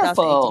in 2018,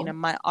 wonderful? and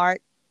my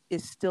art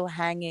is still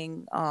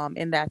hanging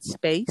in that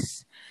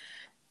space.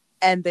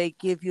 And they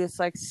give you, it's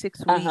like 6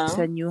 weeks,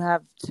 Uh-huh. and you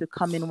have to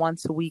come in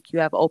once a week. You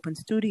have open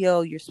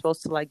studio. You're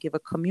supposed to like give a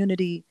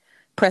community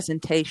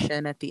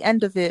presentation at the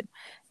end of it,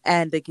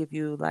 and they give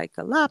you like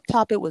a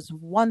laptop. It was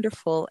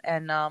wonderful.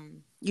 And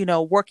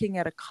working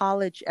at a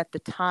college at the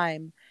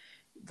time,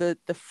 the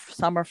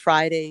summer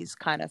Fridays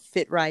kind of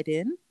fit right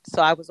in.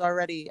 So I was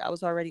already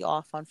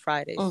off on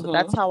Fridays. So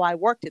that's Mm-hmm. how I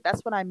worked it.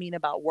 That's what I mean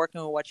about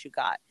working with what you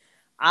got.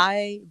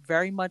 I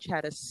very much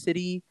had a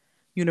city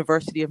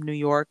University of New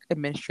York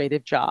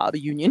administrative job, a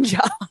union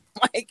job.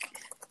 Like,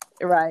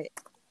 right.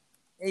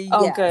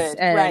 Oh, Yes. good.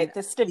 And Right.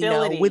 The with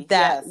stability.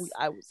 that, Yes.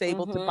 I was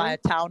able to buy Mm-hmm.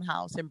 a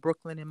townhouse in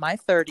Brooklyn in my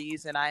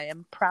 30s, and I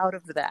am proud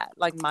of that.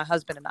 Like my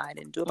husband and I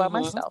didn't do it by Mm-hmm.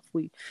 myself.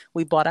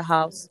 We bought a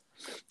house.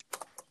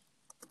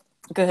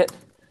 Good.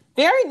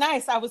 Very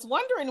nice. I was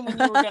wondering when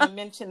you were going to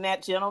mention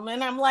that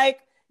gentleman. I'm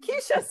like,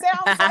 Keisha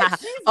sounds like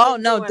she's Oh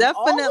been no, doing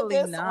all of definitely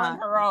this on not.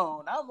 her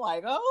own. I'm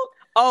like, oh,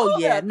 Oh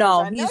hold yeah, up, because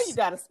no, I know you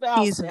got a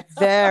spouse he's now.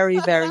 very,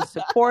 very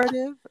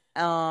supportive.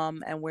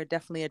 And we're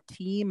definitely a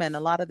team. And a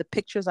lot of the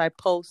pictures I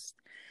post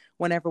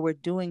whenever we're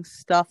doing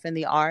stuff in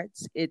the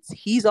arts,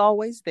 he's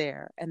always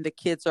there and the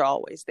kids are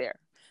always there.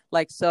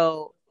 Like,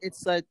 so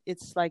it's like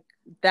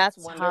That's that's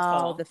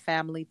how the wonderful.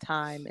 family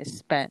time is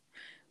spent,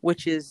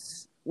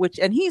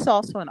 and he's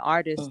also an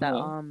artist that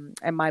Mm-hmm.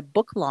 and my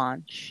book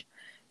launch.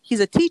 he's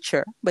a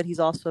teacher, but he's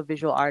also a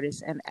visual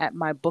artist. And at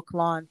my book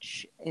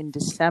launch in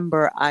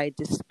December, I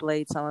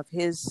displayed some of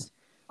his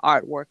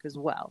artwork as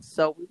well.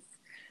 So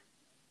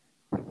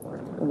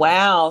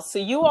Wow. So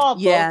you all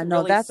both yeah,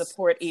 no, really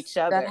support each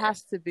that other.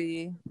 has to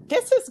be.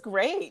 This is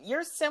great.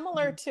 You're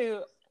similar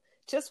to,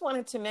 just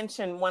wanted to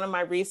mention one of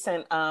my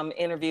recent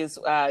interviews.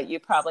 You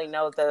probably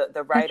know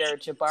the writer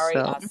Jabari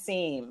So,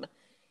 Asim.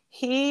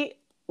 He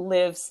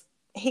lives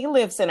he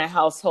lives in a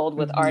household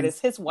with mhm.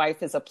 artists. His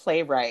wife is a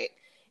playwright,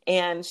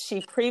 and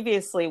she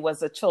previously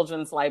was a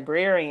children's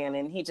librarian.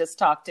 And he just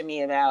talked to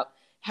me about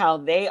how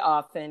they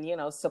often,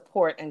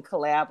 support and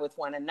collab with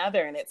one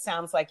another. And it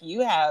sounds like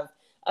you have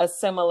a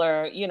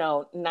similar,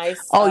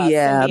 nice Oh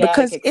yeah, symbiotic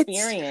because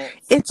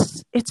experience.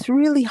 it's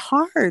really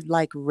hard,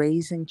 like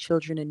raising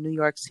children in New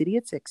York City.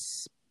 It's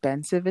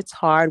expensive. It's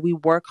hard. We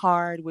work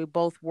hard. We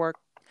both work.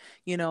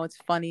 It's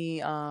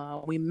funny.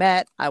 We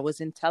met. I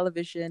was in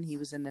television. He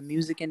was in the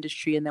music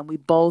industry, and then we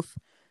both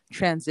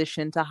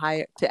transitioned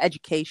to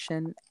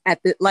education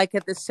at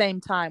the same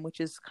time, which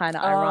is kind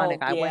of ironic.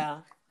 Oh, I went, yeah.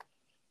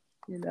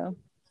 you know.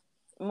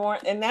 More,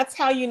 and that's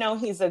how you know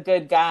he's a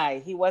good guy.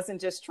 He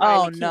wasn't just trying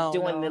Oh to keep no,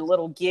 doing the no.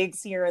 little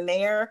gigs here and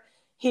there.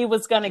 He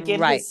was going to get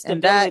Right. his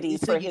And that stability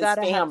so for you his got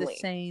to have the family.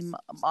 same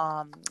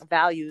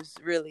values,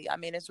 really. I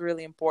mean, it's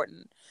really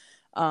important.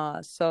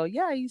 So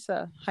yeah, he's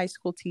a high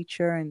school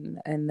teacher,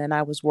 and then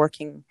I was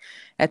working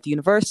at the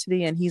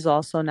university, and he's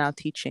also now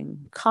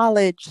teaching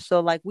college. So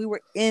like we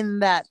were in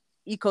that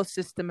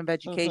ecosystem of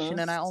education, Mm-hmm.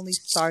 and I only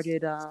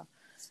started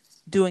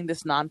doing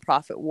this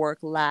nonprofit work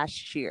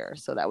last year.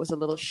 So that was a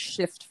little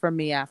shift for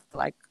me after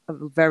like a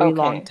very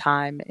long Okay.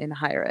 time in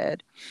higher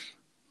ed.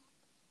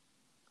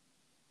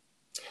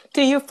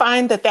 Do you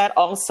find that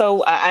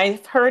also,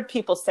 I've heard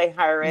people say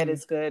higher ed Mm.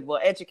 is good.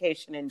 Well,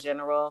 education in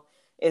general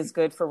is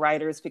good for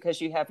writers because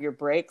you have your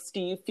breaks.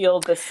 Do you feel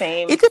the It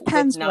same with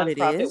depends what it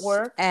nonprofit is.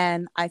 work?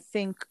 And I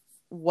think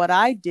what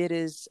I did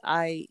is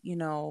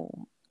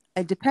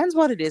it depends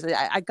what it is.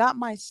 I got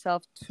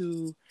myself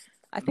to,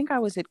 I think I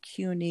was at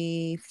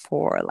CUNY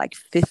for like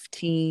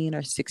 15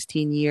 or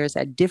 16 years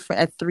at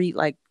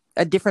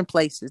different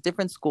places,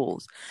 different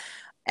schools.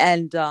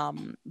 And,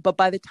 but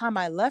by the time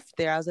I left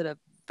there, I was at a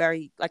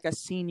very, like a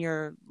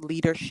senior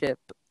leadership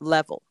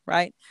level,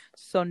 right?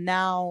 So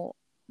now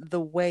the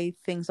way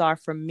things are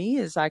for me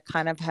is I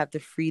kind of have the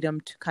freedom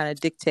to kind of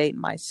dictate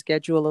my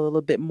schedule a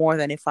little bit more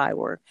than if I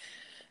were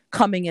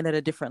coming in at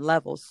a different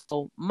level.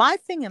 So my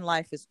thing in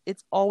life is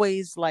it's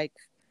always like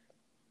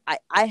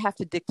I have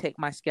to dictate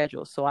my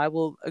schedule. So I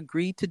will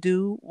agree to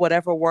do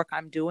whatever work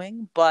I'm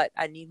doing, but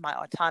I need my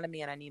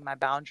autonomy and I need my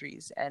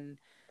boundaries. And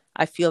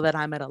I feel that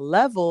I'm at a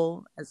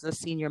level as a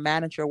senior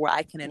manager where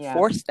I can Yeah.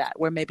 enforce that,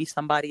 where maybe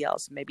somebody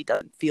else maybe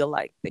doesn't feel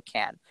like they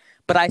can,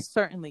 but I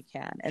certainly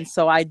can. And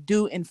so I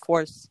do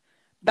enforce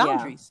Yeah.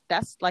 boundaries.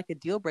 That's like a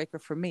deal breaker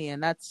for me.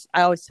 And I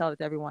always tell it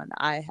to everyone,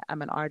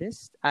 I'm an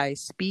artist. I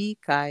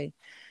speak, I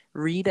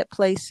read at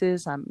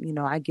places.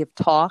 I give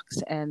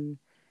talks, and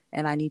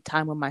I need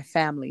time with my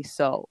family.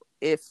 So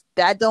if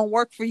that don't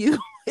work for you,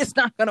 it's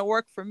not going to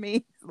work for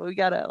me. We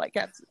got to like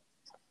have to.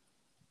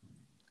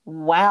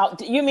 Wow.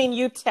 Do you mean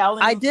you tell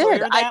an I did.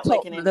 employer I that,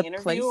 like told in an the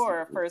interview place.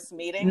 or a first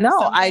meeting or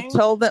No, I something?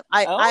 told them, Oh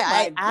I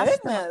my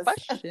asked them a goodness.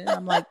 question.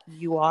 I'm like,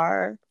 you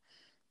are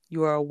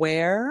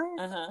aware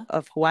Uh-huh.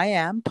 of who I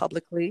am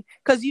publicly.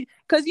 Cause yeah,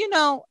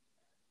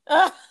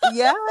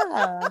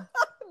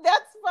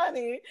 That's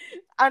funny.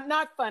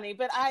 Not funny,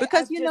 but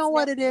because I've you know just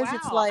what never, it is.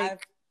 It's wow, like, I've,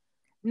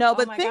 no, oh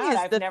but my thing God, is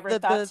I've never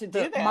thought to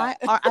do that.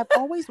 I've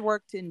always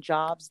worked in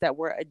jobs that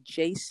were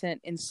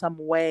adjacent in some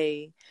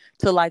way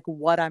to like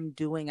what I'm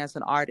doing as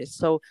an artist.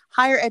 So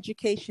higher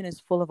education is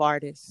full of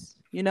artists,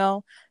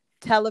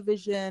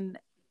 television,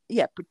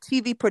 yeah,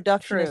 TV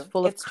production is True.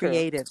 full of It's true.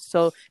 creatives.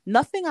 So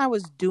nothing I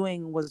was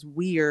doing was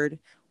weird,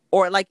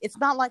 or like it's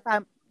not like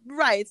I'm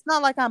right. It's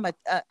not like I'm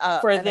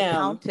For an them,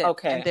 accountant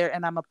okay.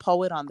 and I'm a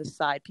poet on the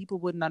side. People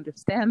wouldn't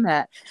understand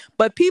that,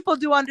 but people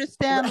do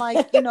understand.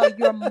 Right. Like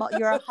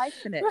you're a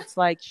hyphenate. It's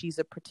like she's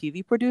a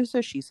TV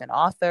producer, she's an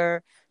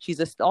author,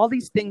 all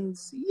these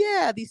things.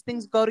 Yeah, these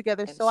things go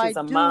together. And So I she's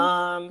a do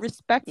mom.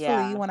 respectfully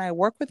Yeah. when I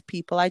work with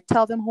people, I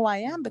tell them who I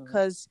am Hmm.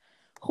 because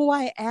who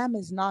I am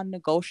is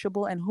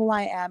non-negotiable and who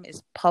I am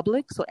is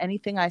public. So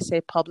anything I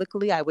say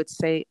publicly, I would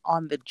say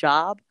on the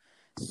job.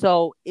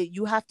 So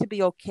you have to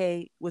be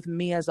okay with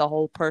me as a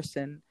whole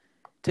person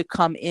to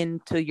come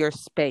into your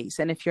space.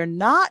 And if you're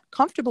not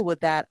comfortable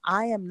with that,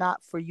 I am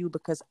not for you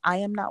because I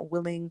am not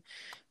willing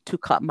to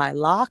cut my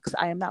locks.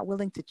 I am not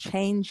willing to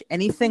change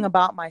anything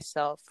about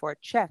myself for a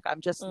check.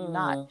 I'm just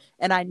not. Mm.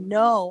 And I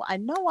know I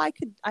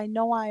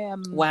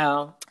am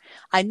Wow.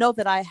 I know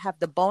that I have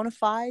the bona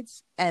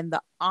fides and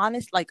the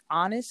honest,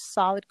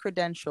 solid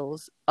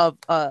credentials of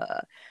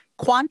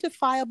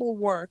quantifiable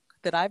work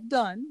that I've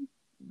done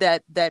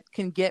that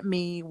can get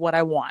me what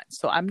I want.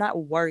 So I'm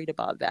not worried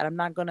about that. I'm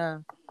not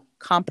gonna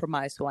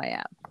compromise who I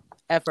am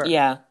ever.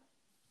 Yeah.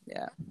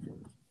 Yeah.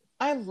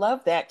 I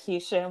love that,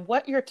 Keisha. And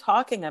what you're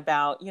talking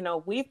about,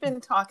 we've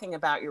been talking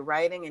about your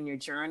writing and your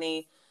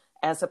journey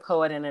as a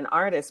poet and an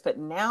artist, but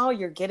now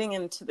you're getting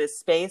into this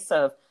space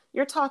of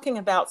you're talking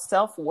about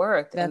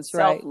self-worth and That's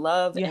right.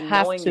 self-love You and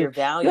have knowing to. your You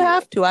value.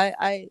 have to.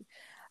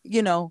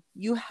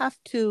 You have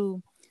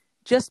to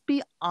just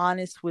be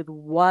honest with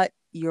what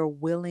you're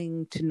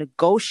willing to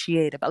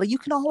negotiate about. Like, you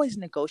can always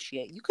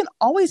negotiate. You can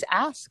always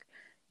ask,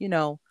 you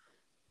know,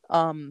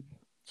 um,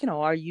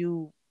 are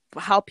you,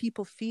 how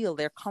people feel,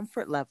 their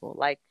comfort level.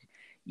 Like,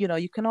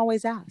 you can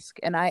always ask.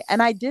 And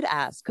I did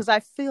ask, because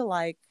I feel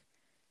like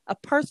a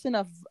person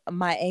of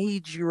my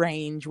age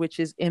range, which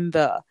is in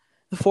the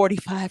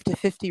 45 to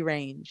 50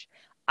 range,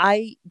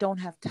 I don't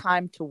have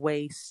time to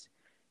waste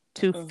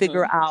to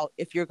figure out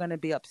if you're going to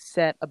be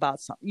upset about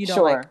something. Like,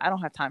 Sure. I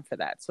don't have time for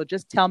that. So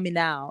just tell me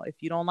now. If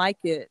you don't like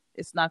it,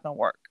 it's not going to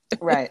work.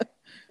 Right.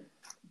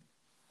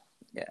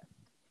 Yeah.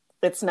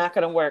 It's not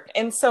going to work.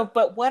 And so,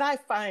 but what I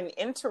find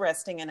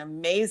interesting and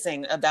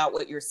amazing about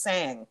what you're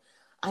saying,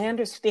 I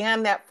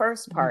understand that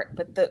first part,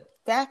 but the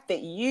fact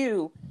that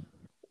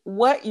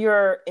what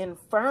you're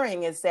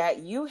inferring is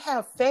that you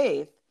have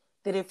faith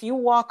that if you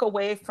walk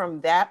away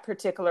from that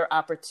particular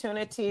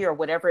opportunity or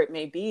whatever it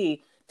may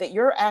be, that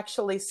you're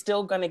actually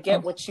still going to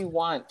get what you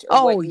want or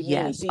Oh, what you need.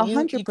 yes, Do you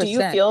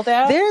 100%. feel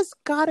that? There's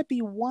got to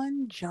be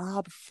one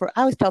job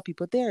I always tell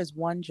people, there is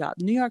one job.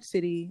 New York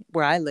City,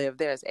 where I live,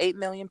 there's 8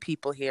 million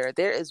people here.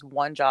 There is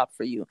one job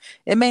for you.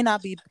 It may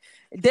not be,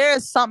 there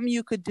is something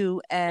you could do.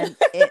 And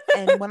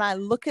when I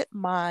look at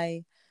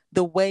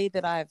the way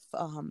that I've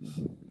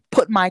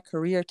put my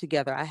career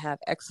together, I have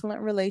excellent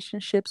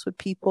relationships with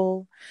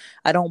people.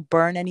 I don't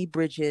burn any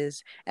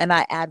bridges, and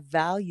I add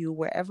value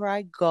wherever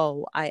I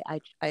go. I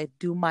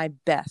do my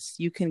best.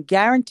 You can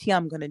guarantee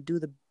I'm going to do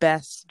the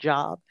best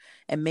job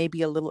and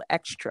maybe a little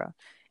extra.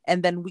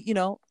 And then,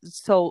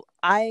 so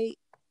I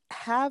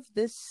have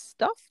this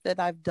stuff that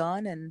I've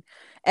done, and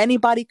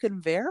anybody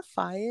can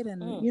verify it,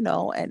 and,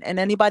 and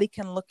anybody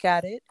can look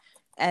at it.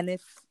 And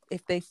if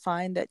they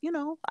find that,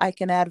 I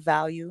can add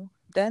value,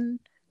 then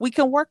we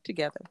can work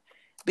together,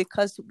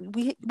 because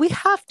we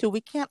have to.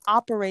 We can't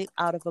operate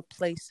out of a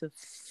place of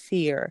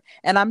fear.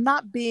 And I'm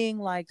not being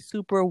like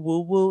super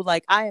woo-woo.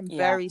 Like, I am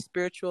very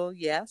spiritual,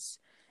 yes.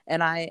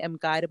 And I am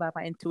guided by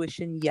my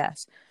intuition,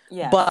 yes.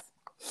 But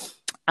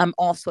I'm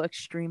also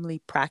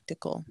extremely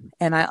practical.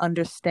 And I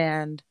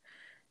understand,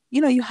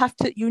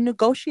 you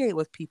negotiate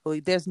with people.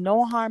 There's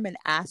no harm in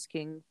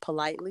asking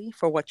politely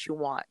for what you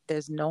want.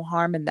 There's no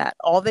harm in that.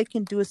 All they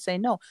can do is say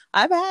no.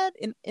 I've had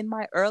in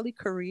my early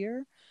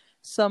career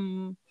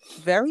some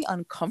very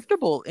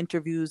uncomfortable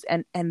interviews,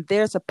 and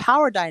there's a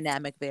power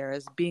dynamic there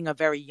as being a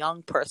very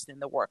young person in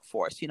the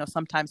workforce.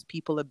 Sometimes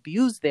people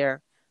abuse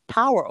their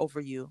power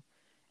over you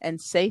and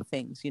say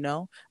things,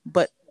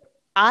 but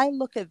I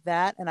look at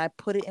that and I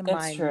put it in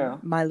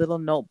my little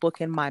notebook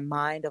in my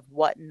mind of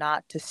what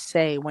not to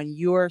say when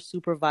you're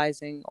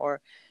supervising or,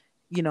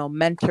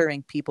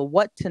 mentoring people,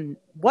 what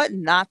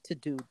not to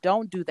do.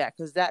 Don't do that,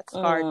 because that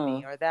scarred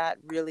me, or that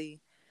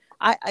really,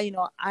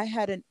 I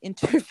had an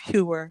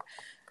interviewer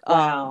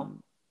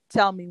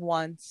tell me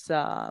once,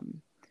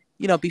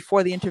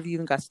 before the interview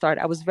even got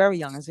started. I was very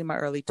young. I was in my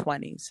early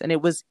 20s, and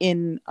it was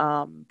in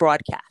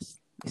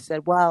broadcast. He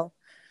said, well,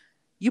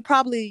 you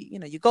probably,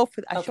 you go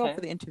for, I show up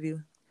for the interview,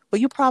 but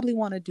you probably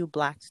want to do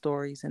Black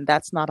stories, and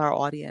that's not our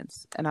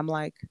audience. And I'm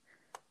like,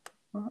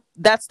 well,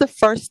 that's the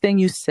first thing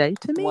you say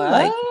to me? What?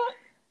 Like,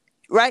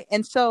 right?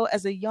 And so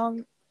as a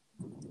young...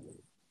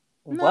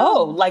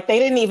 Whoa, like they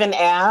didn't even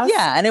ask?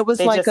 Yeah, and it was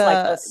they like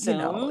just,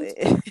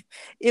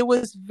 it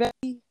was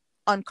very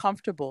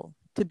uncomfortable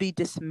to be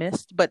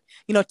dismissed. But,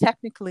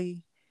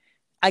 technically,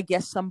 I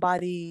guess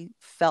somebody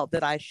felt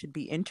that I should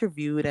be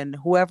interviewed, and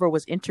whoever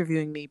was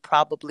interviewing me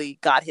probably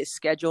got his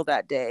schedule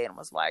that day and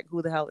was like,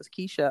 who the hell is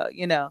Keisha?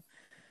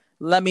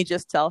 Let me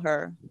just tell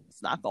her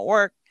it's not going to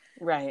work.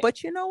 Right.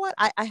 But you know what?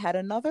 I had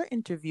another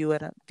interview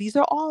these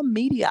are all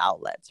media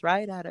outlets,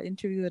 right? I had an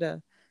interview at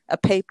a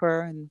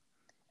paper,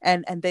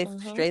 and they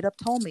straight up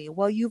told me,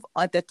 well,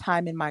 at the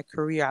time in my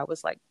career, I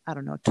was like, I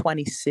don't know,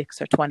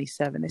 26 or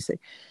 27. They said,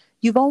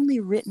 you've only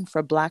written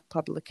for Black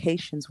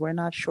publications. We're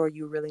not sure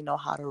you really know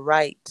how to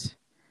write.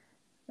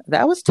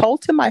 That was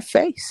told to my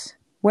face.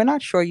 We're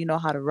not sure you know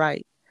how to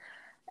write.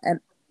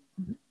 And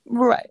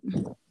right.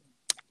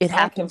 It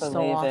happens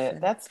so often.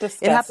 That's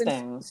disgusting. It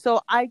happens.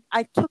 So I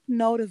took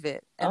note of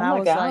it, and I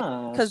was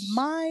like, because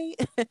my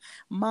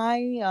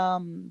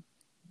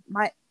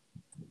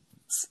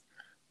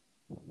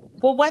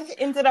well, what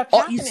ended up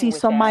happening? You see, with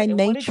so that? my And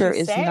nature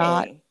is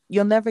not.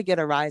 You'll never get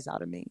a rise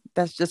out of me.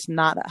 That's just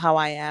not how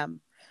I am.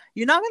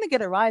 You're not going to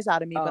get a rise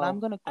out of me, but I'm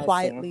going to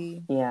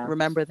quietly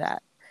remember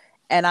that,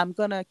 and I'm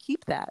going to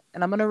keep that,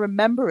 and I'm going to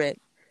remember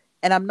it,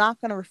 and I'm not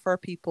going to refer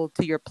people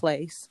to your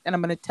place, and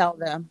I'm going to tell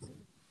them.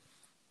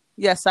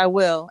 Yes, I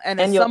will. And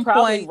at you'll some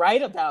probably point,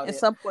 write about it. At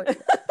some point.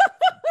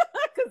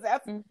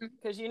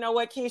 Because you know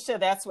what, Keisha,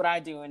 that's what I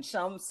do in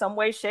some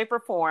way, shape, or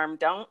form.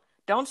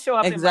 Don't show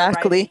up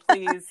exactly. in my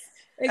writing,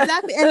 please.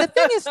 Exactly. And the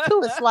thing is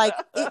too, it's like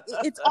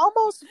it's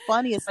almost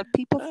funny. It's like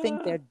people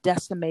think they're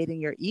decimating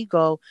your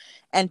ego.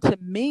 And to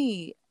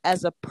me,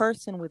 as a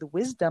person with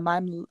wisdom,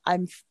 I'm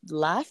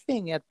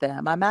laughing at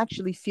them. I'm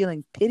actually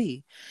feeling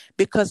pity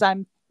because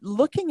I'm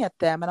looking at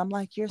them and I'm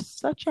like, you're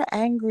such an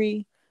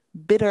angry,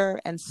 bitter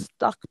and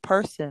stuck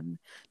person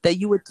that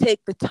you would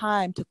take the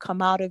time to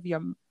come out of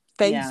your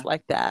face Yeah.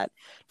 like that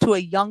to a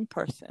young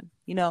person.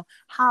 You know,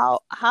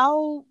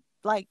 how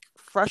like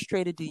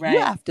frustrated do you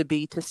Right. have to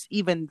be to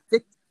even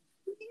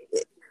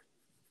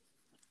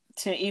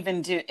To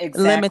even do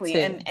exactly,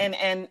 limited,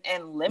 and you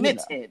know?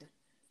 limited,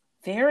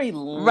 very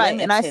Right.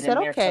 And I limited in said,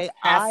 their okay,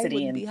 I capacity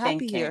wouldn't and be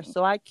happy here. thinking.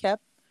 So I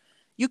kept,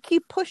 you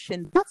keep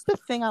pushing. That's the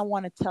thing I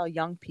want to tell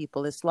young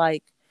people. It's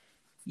like,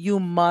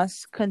 you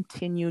must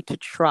continue to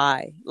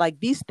try. Like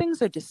these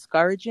things are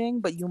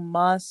discouraging, but you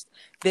must,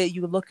 that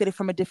you look at it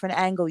from a different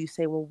angle. You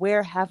say, well,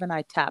 where haven't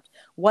I tapped?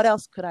 What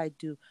else could I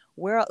do?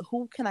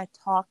 Who can I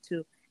talk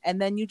to?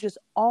 And then you just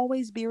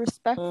always be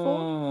respectful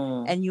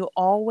Mm, and you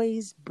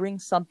always bring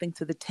something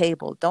to the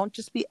table. Don't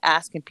just be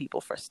asking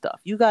people for stuff.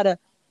 You got to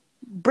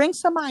bring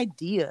some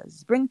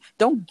ideas.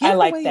 Don't I give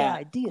like away your that.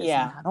 ideas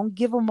Yeah. now. Don't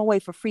give them away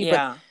for free, but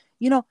Yeah.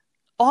 you know,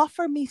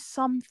 offer me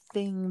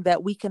something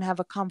that we can have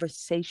a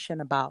conversation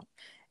about.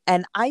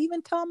 And I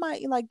even tell my,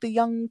 like, the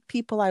young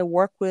people I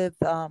work with,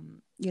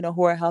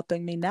 who are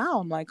helping me now,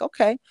 I'm like,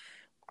 okay,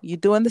 you're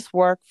doing this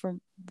work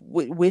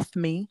with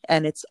me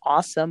and it's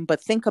awesome,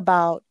 but think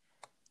about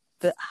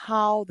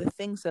how the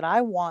things that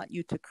I want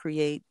you to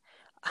create,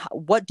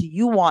 what do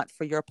you want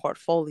for your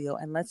portfolio,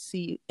 and let's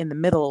see in the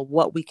middle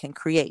what we can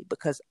create,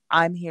 because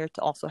I'm here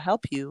to also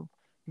help you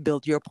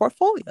build your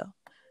portfolio.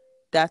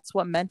 That's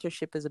what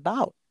mentorship is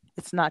about.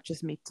 It's not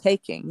just me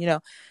taking,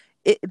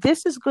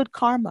 this is good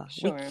karma.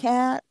 We Sure.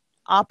 can't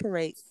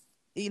operate,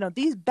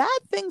 these bad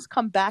things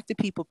come back to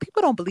people.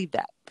 People don't believe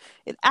that.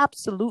 It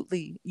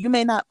absolutely, you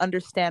may not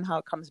understand how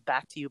it comes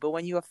back to you, but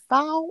when you are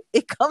foul,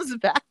 it comes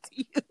back to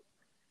you.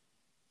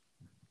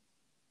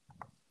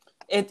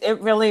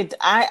 It really,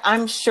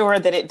 I'm sure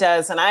that it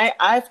does. And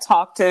I've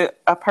talked to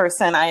a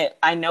person,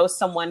 I know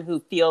someone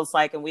who feels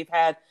like, and we've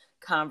had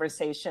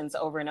conversations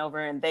over and over,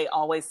 and they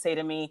always say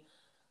to me,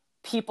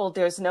 people,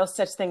 there's no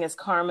such thing as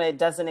karma. It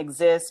doesn't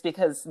exist,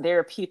 because there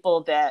are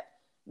people that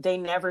they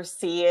never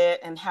see it.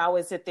 And how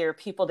is it there are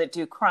people that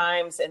do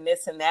crimes and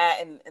this and that,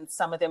 and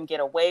some of them get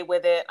away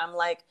with it? I'm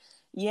like,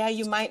 yeah,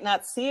 you might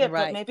not see it,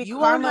 but Right. maybe You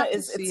won't karma have to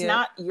is, it's see it.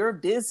 not your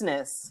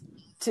business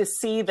to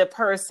see the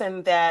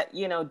person that,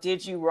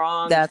 did you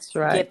wrong, That's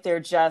right. get their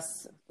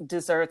just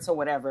desserts or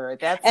whatever.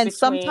 That's And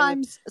between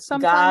God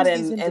sometimes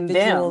these and them.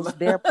 individuals,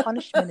 their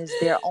punishment is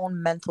their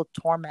own mental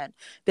torment.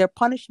 Their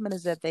punishment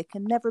is that they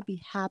can never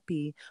be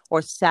happy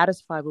or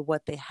satisfied with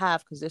what they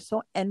have because they're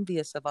so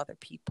envious of other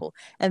people.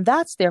 And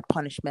that's their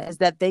punishment, is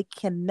that they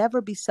can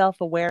never be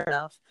self-aware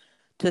enough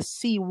to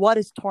see what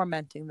is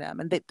tormenting them,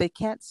 and they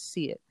can't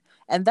see it.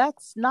 And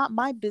that's not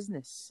my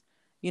business.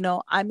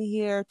 I'm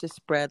here to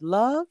spread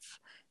love,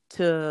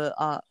 to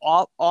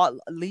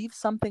leave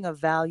something of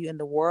value in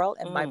the world.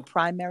 And my Mm,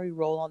 primary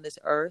role on this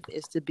earth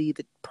is to be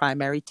the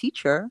primary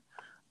teacher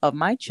of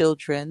my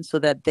children so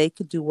that they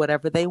could do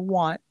whatever they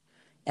want.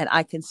 And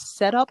I can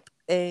set up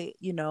an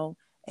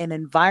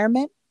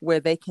environment where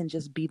they can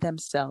just be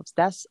themselves.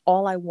 That's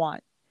all I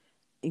want.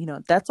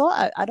 That's all.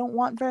 I don't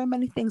want very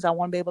many things. I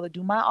want to be able to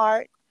do my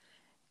art,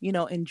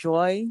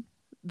 enjoy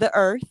the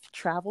earth,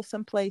 travel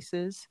some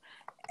places,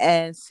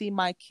 and see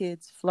my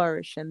kids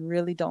flourish, and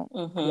really don't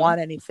mm-hmm. want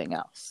anything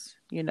else.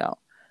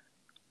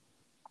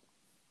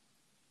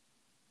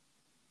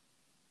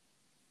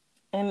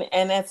 And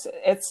it's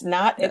That's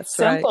right.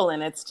 simple,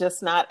 and it's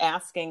just not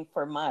asking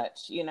for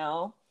much.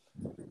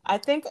 I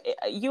think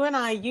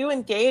you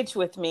engage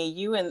with me,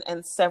 you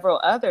and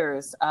several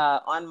others,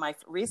 on my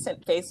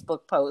recent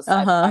Facebook post.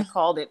 I Uh-huh.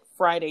 called it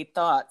Friday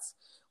Thoughts,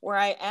 where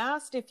I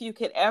asked if you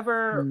could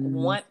ever Mm,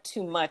 want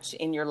too much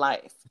in your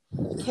life.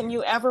 Can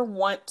you ever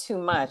want too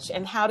much?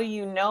 And how do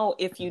you know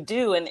if you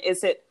do? And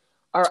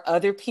are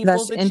other people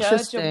that's the judge of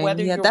interesting.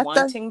 whether Yeah, you're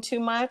wanting too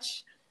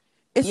much?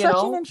 it's You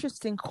such an know,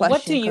 interesting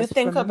what do question, you because for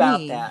think about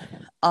me, that?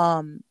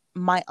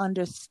 my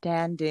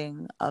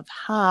understanding of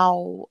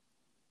how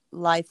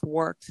life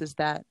works is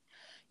that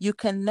you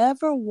can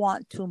never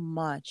want too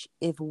much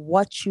if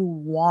what you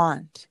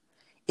want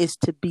is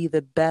to be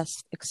the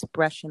best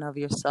expression of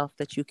yourself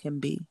that you can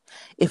be.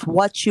 If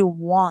what you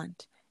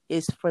want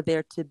is for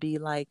there to be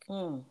like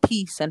Mm,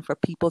 peace and for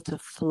people to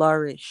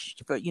flourish,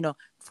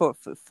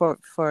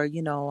 for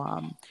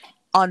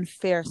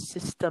unfair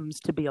systems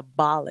to be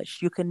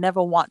abolished, you can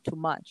never want too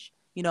much.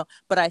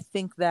 But I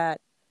think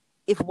that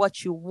if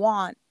what you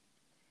want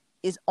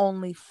is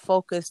only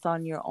focused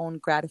on your own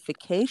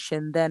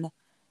gratification, then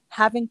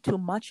having too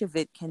much of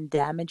it can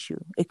damage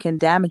you. It can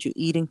damage you.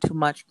 Eating too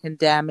much can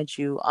damage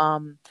you.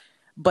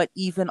 But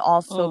even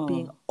also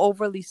being mm,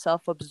 overly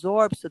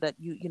self-absorbed, so that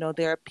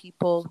there are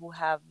people who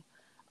have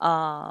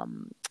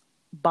um,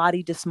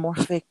 body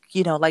dysmorphic,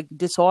 like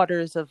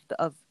disorders of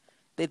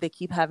they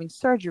keep having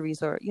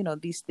surgeries, or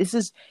these this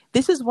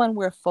is when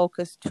we're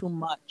focused too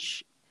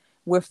much.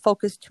 we're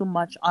focused too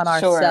much on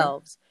Sure.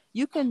 ourselves.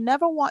 You can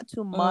never want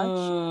too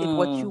much if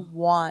what you Mm,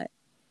 want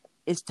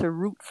is to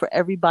root for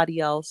everybody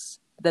else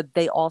that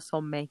they also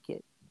make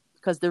it,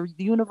 because the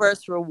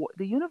universe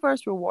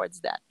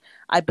rewards that.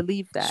 I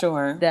believe that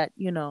sure.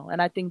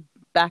 and I think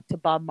back to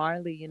Bob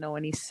Marley,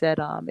 and he said,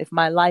 if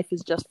my life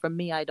is just for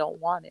me, I don't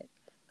want it.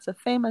 It's a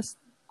famous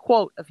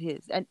quote of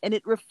his, and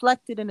it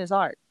reflected in his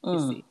art. You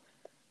Mm, see,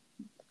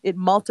 it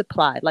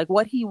multiplied. Like,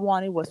 what he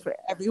wanted was for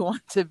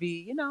everyone to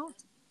be.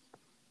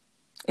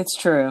 it's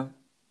true.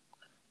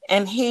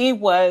 And he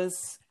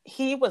was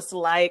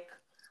like,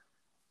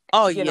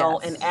 Oh an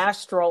yes.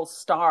 astral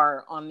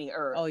star on the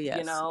earth, Oh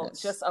yes.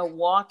 Yes. just a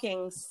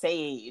walking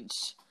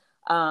sage.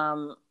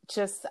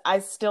 Just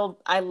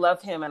I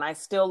love him, and I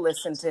still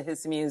listen to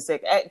his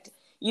music.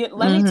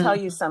 Let me tell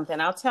Mm-hmm. you something.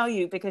 I'll tell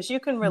you because you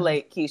can Mm-hmm.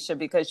 relate, Keisha,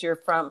 because you're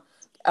from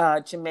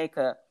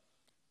Jamaica.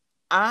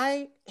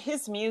 I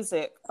His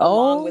music,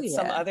 along Oh with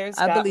some yeah. others,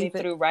 I got me believe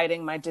it. through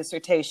writing my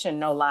dissertation.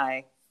 No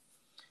lie.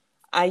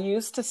 I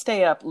used to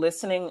stay up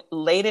listening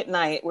late at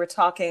night. We're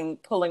talking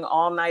pulling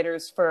all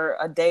nighters for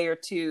a day or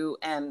two.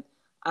 And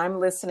I'm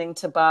listening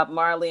to Bob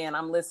Marley, and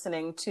I'm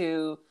listening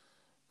to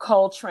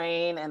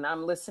Coltrane, and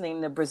I'm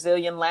listening to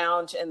Brazilian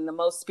Lounge, and the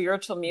most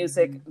spiritual Mm-hmm.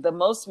 music, the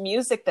most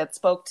music that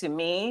spoke to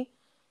me.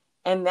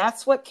 And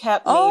that's what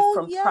kept me Oh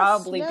from yes,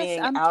 probably yes. being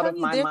I'm out of telling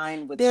you, my there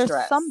mind with there's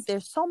some stress.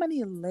 there's so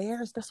many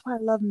layers. That's why I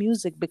love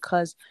music,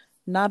 because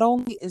not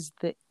only is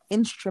the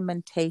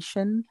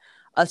instrumentation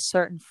a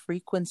certain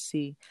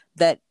frequency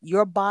that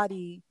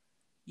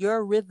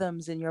your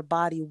rhythms in your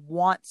body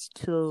wants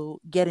to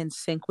get in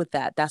sync with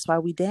that. That's why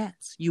we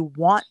dance. You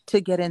want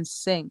to get in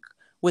sync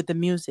with the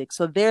music.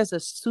 So there's a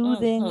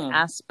soothing Hmm.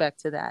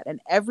 aspect to that.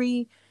 And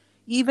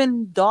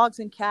even dogs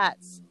and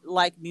cats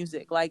like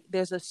music. Like,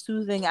 there's a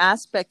soothing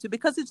aspect to,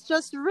 because it's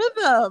just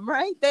rhythm,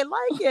 right? They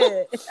like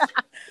it.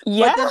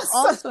 But then Yes.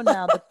 also,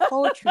 now the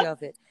poetry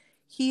of it.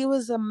 He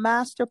was a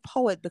master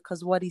poet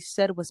because what he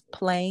said was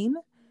plain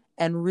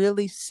and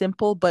really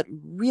simple, but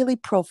really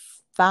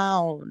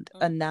profound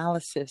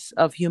analysis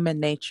of human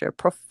nature.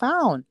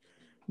 Profound.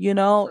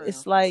 True.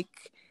 It's like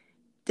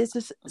there's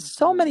just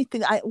so Hmm. many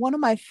things. One of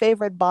my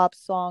favorite Bob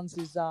songs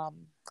is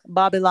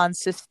Babylon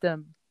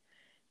System,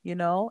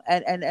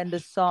 and the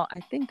song, I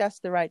think that's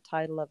the right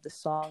title of the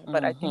song,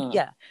 but I think, Hmm.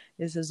 yeah,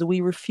 it says,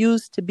 we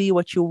refuse to be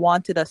what you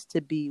wanted us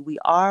to be. We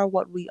are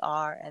what we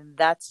are, and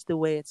that's the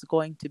way it's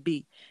going to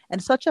be.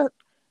 And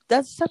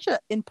that's such an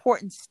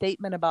important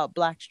statement about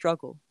Black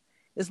struggle.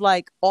 It's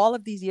like all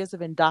of these years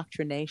of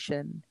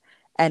indoctrination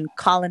and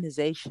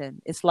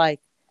colonization. It's like,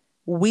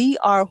 we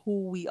are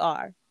who we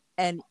are,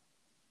 and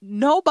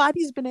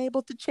nobody's been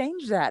able to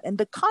change that. And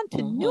the Hmm.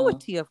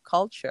 continuity of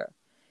culture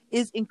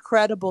is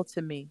incredible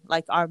to me.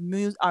 Like, our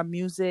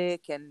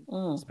music and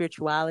Mm.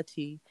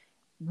 spirituality,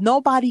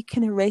 nobody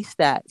can erase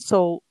that.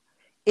 So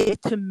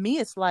to me,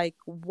 it's like,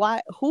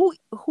 why?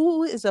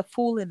 Who is a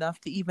fool enough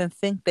to even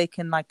think they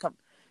can, like,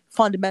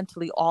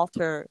 fundamentally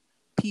alter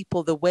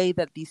people the way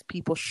that these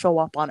people show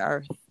up on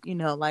Earth?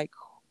 Like,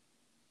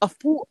 a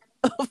fool.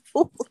 A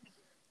fool.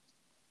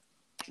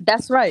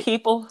 That's right.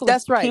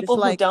 That's right. It's People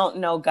who like, don't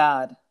know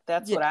God.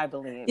 That's yeah, what I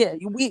believe. yeah,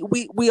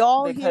 we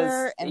all Because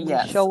here, and we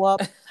yes. show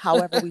up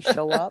however we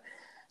show up,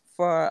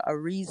 for a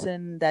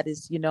reason that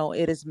is,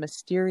 it is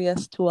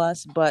mysterious to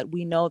us, but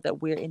we know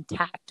that we're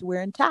intact.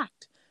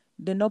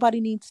 Then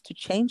nobody needs to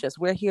change us.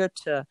 We're here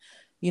to,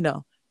 you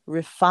know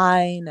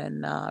refine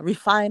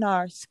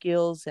our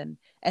skills, and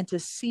to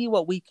see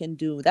what we can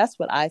do. That's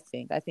what I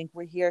think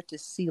we're here to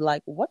see,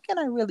 like, what can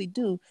I really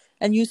do?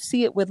 And you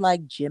see it with,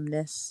 like,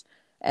 gymnasts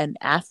and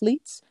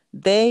athletes.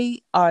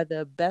 They are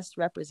the best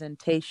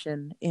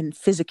representation in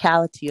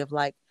physicality of,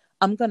 like,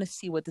 I'm going to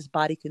see what this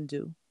body can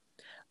do.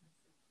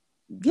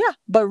 Yeah,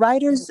 but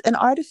writers and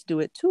artists do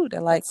it too.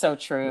 They're like, That's so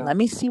true. let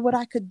me see what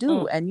I could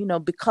do. Mm.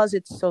 And, because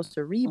it's so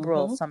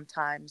cerebral Hmm.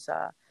 sometimes,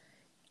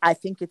 I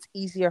think it's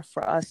easier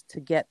for us to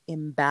get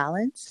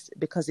imbalanced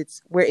because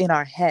we're in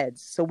our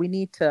heads. So we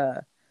need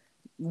to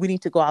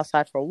go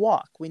outside for a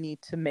walk. We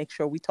need to make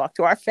sure we talk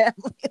to our family.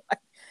 Like,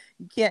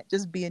 you can't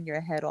just be in your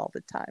head all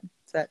the time.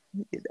 So,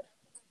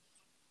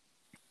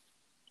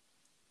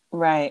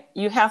 Right.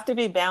 You have to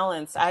be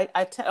balanced. I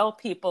tell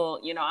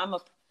people, I'm a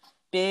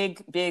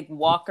big, big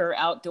walker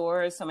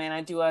outdoors. I mean,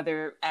 I do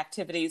other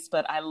activities,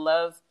 but I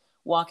love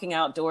walking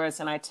outdoors.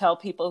 And I tell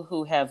people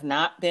who have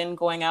not been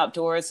going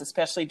outdoors,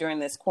 especially during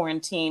this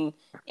quarantine,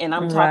 and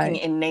I'm talking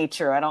right. in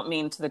nature, I don't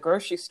mean to the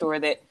grocery store,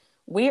 that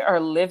we are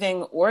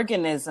living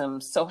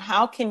organisms. So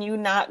how can you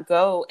not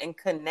go and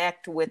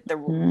connect with the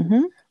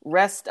Mm-hmm.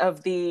 rest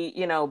of the,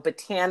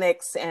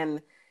 botanics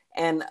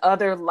and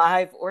other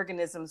live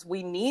organisms?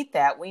 We need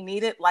that. We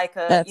need it like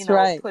That's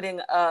right. putting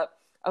a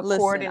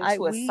cord Listen,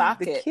 into a the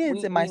socket.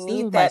 kids, We and we this was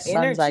need my that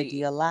son's energy.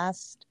 idea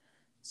last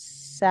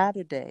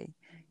Saturday.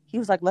 He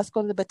was like, let's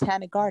go to the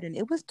Botanic Garden.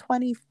 It was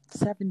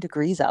 27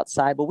 degrees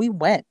outside, but we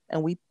went,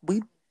 and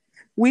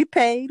we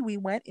paid, we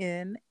went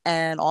in,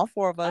 and all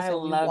four of us, I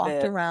and we love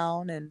walked it.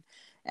 around, and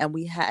and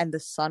and the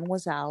sun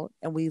was out,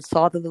 and we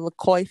saw the little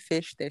koi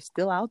fish. They're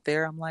still out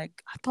there. I'm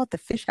like, I thought the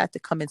fish had to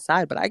come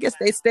inside, but I guess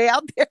they stay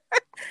out there.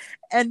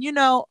 And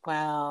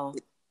Wow.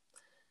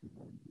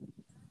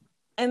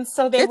 And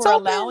so they it's were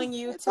open. allowing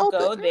you It's to open.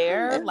 go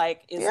there? Yeah.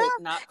 Like, is Yeah.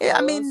 it not Yeah.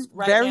 I mean, closed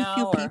right very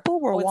few now or, people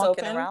were oh, it's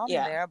walking open? around in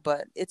Yeah. there,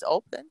 but it's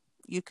open.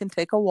 You can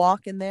take a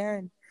walk in there,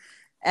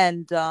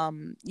 and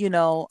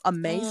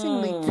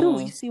amazingly too,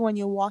 you Mm, see, when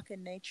you walk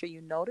in nature,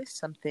 you notice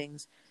some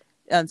things.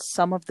 And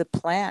some of the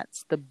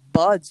plants, the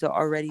buds are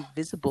already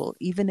visible,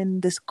 even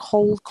in this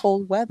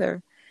cold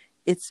weather.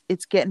 It's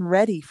getting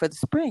ready for the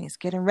spring. It's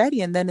getting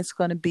ready, and then it's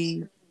going to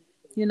be,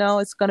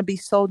 it's going to be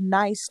so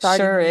nice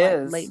starting sure in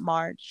like late is.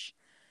 March,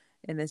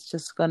 and it's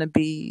just going to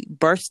be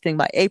bursting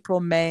by April,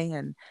 May,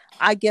 and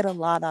I get a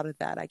lot out of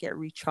that. I get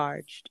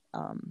recharged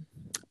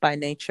by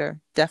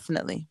nature,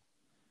 definitely.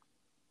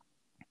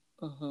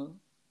 Hmm.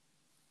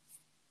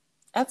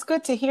 That's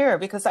good to hear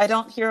because I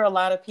don't hear a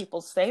lot of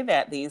people say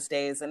that these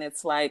days. And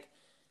it's like,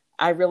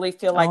 I really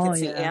feel like Oh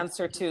it's the yeah.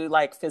 answer to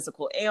like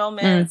physical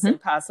ailments Mm-hmm.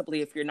 and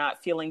possibly if you're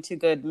not feeling too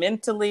good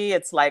mentally,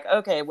 it's like,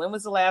 okay, when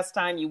was the last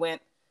time you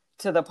went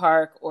to the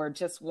park or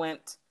just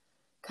went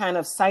kind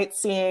of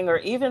sightseeing or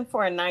even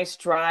for a nice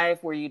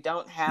drive where you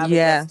don't have a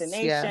Yes, yes,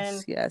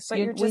 destination, yes. but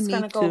you're We just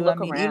going to need go to. I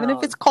look mean, even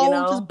if it's around, you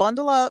cold, just know?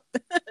 bundle up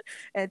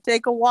and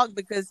take a walk,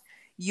 because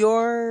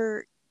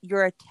your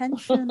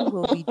attention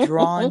will be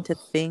drawn to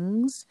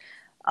things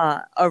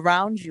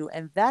around you,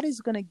 and that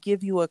is going to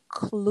give you a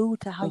clue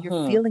to how you're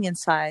Hmm. feeling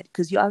inside.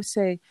 Because I would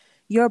say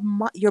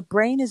your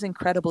brain is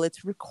incredible.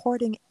 It's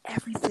recording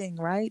everything,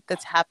 right,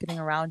 that's happening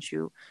around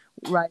you,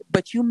 right?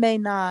 But you may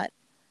not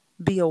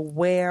be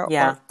aware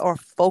Yeah. or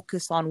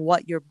focus on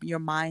what your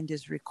mind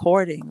is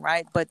recording,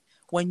 right? But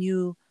when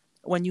you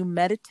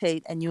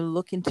meditate and you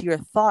look into your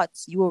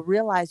thoughts, you will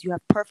realize you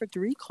have perfect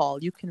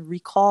recall. You can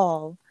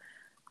recall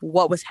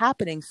what was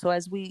happening. So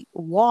as we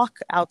walk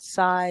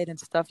outside and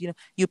stuff,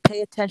 you pay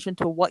attention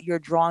to what you're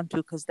drawn to,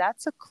 because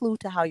that's a clue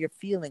to how you're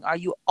feeling. Are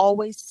you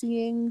always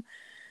seeing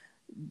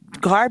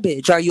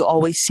garbage? Are you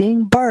always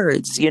seeing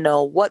birds?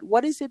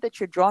 What is it that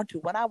you're drawn to?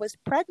 When I was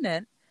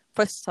pregnant,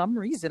 for some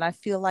reason, I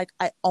feel like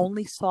I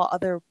only saw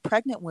other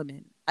pregnant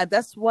women. And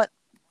that's what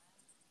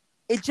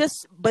it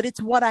just, but it's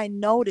what I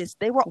noticed.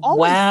 They were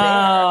always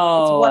there.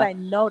 It's what Wow. I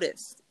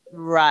noticed.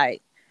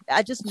 Right.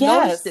 I just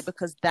noticed it Yes.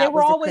 because They that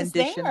were was the always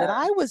condition that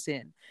I there. was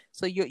in.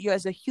 So you're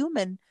as a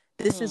human,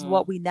 this is Hmm.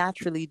 what we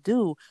naturally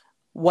do.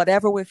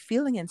 Whatever we're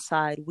feeling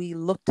inside, we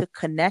look to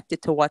connect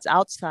it to what's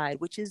outside,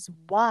 which is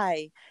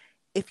why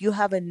if you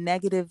have a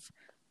negative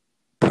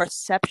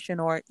perception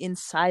or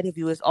inside of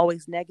you is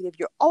always negative,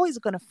 you're always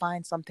going to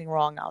find something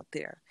wrong out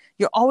there.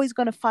 You're always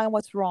going to find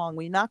what's wrong.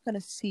 We're not going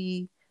to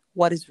see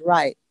what is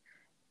right,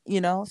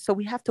 So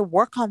we have to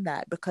work on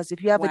that, because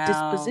if you have a Wow.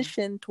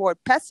 disposition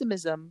toward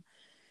pessimism,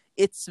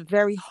 it's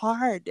very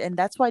hard. And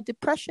that's why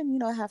depression,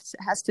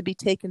 has to be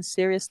taken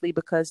seriously,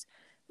 because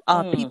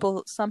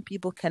Mm. some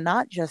people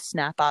cannot just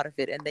snap out of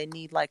it, and they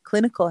need like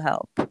clinical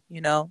help.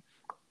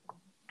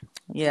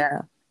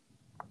 Yeah.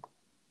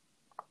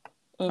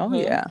 Oh Mm-hmm.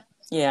 yeah.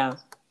 Yeah.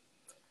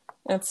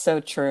 That's so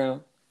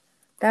true.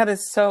 That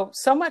is so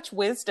much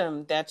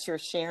wisdom that you're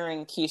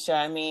sharing, Keisha.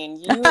 I mean,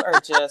 you are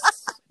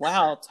just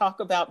wow, talk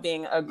about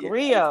being a Yes.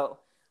 griot,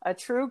 a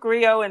true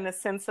griot in the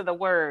sense of the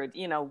word.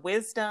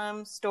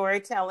 Wisdom,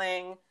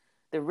 storytelling,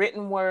 the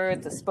written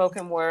word, the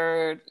spoken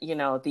word, the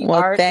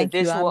Well, art, the thank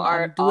you. visual I'm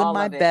art, doing all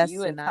my of it. You best,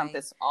 and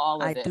encompass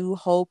all I of it. do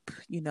hope,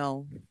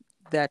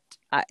 that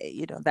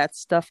that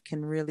stuff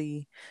can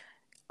really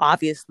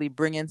obviously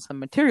bring in some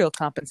material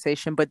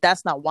compensation, but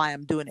that's not why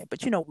I'm doing it.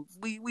 But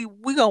we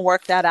gonna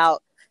work that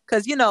out,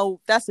 because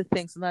that's the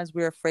thing. Sometimes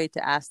we're afraid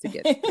to ask to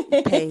get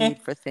paid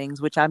for things,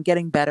 which I'm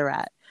getting better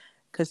at.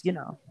 Because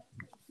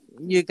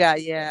you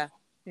got yeah,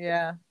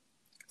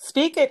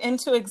 Speak it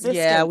into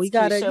yeah. We existence,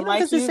 gotta, Keisha, like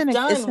because it's you've it's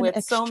done an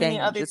with so many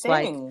exchange. other It's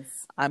like,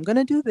 things. I'm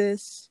gonna do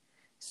this,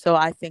 so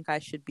I think I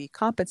should be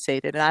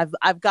compensated, and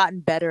I've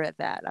gotten better at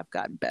that. I've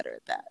gotten better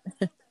at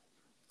that.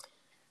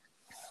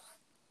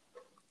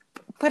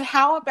 But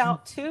how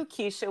about too,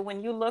 Keisha,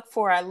 when you look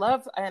for, I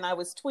love, and I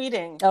was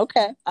tweeting,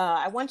 Okay.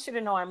 I want you to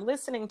know I'm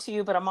listening to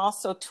you, but I'm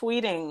also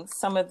tweeting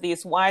some of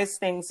these wise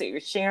things that you're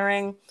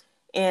sharing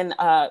and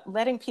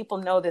letting people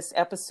know this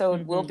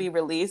episode will Mm-hmm. be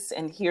released.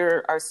 And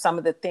here are some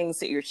of the things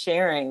that you're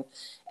sharing.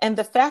 And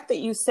the fact that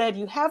you said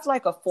you have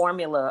like a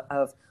formula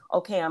of,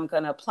 okay, I'm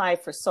going to apply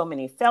for so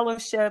many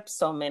fellowships,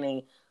 so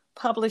many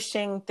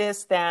publishing,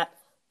 this, that.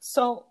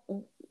 So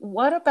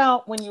what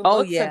about when you Oh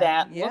look for yeah,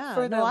 that? Look yeah.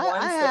 for No, the I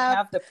ones that have,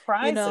 have the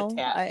prize I,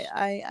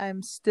 attached,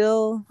 I'm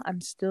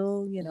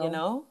still, you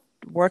know?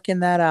 working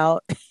that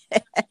out.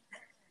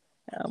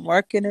 I'm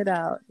working it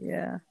out.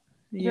 Yeah.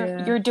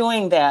 Yeah. You're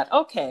doing that.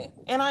 Okay.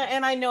 And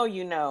I know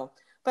you know.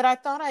 But I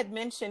thought I'd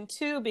mention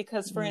too,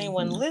 because for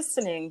anyone Hmm.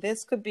 listening,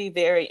 this could be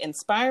very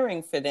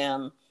inspiring for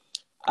them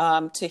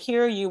to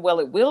hear you. Well,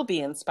 it will be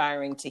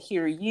inspiring to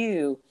hear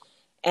you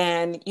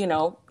and,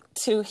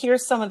 to hear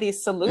some of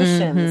these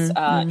solutions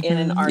Hmm. in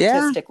an Hmm. Yeah.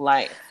 artistic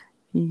life.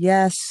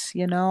 Yes,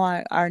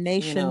 our you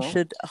nation know?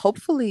 should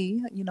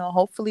hopefully,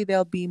 hopefully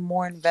there'll be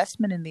more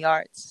investment in the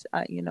arts.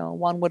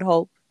 One would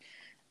hope.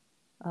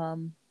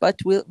 But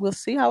we'll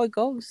see how it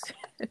goes.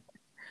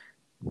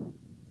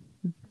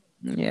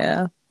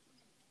 Yeah.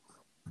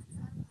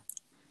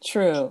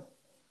 True.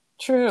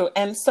 True.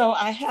 And so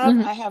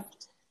Hmm.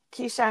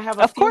 Keisha, I have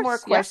a Of few more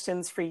course. Yeah.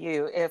 questions for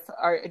you.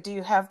 Do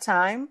you have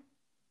time?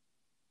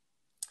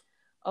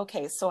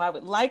 Okay, so I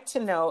would like to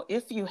know,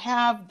 if you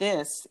have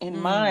this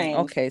in mind,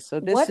 Okay. So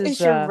this what is is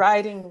your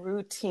writing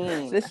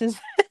routine? this is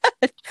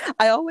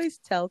I always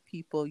tell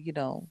people, you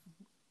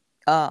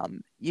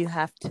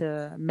have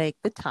to make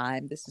the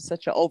time. This is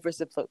such an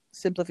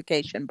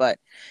oversimplification, but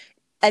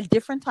at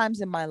different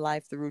times in my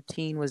life, the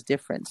routine was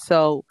different.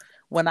 So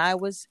when I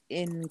was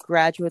in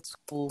graduate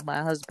school,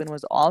 my husband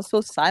was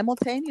also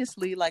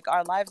simultaneously, like,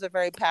 our lives are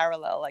very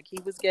parallel. Like, he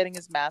was getting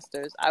his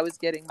master's, I was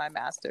getting my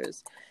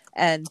master's,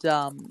 and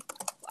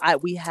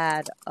we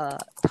had a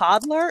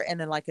toddler and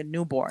then like a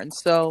newborn.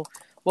 So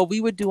what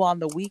we would do on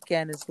the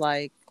weekend is,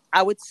 like,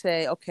 I would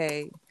say,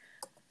 okay,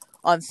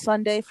 on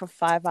Sunday for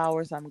 5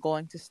 hours, I'm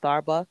going to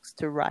Starbucks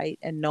to write,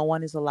 and no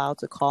one is allowed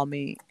to call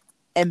me.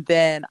 And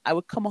then I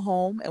would come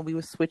home and we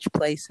would switch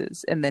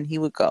places, and then he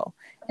would go.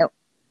 And,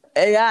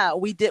 yeah,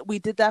 we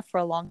did that for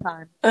a long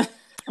time.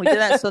 We did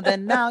that. So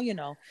then now, I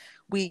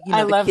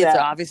the love kids are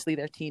that. obviously,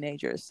 they're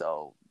teenagers,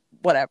 so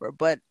whatever.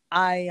 But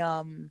I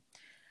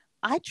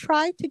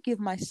try to give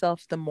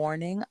myself the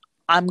morning.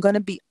 I'm going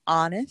to be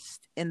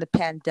honest. In the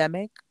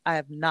pandemic, I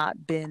have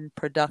not been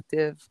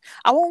productive.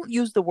 I won't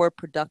use the word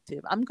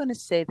productive. I'm going to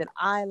say that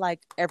I,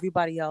 like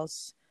everybody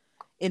else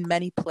in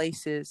many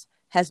places,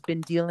 has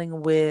been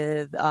dealing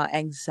with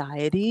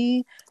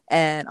anxiety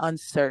and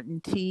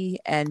uncertainty,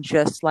 and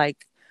just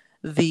like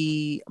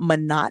the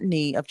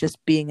monotony of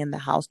just being in the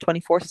house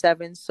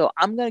 24/7. So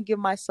I'm going to give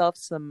myself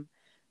some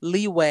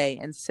leeway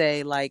and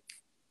say, like,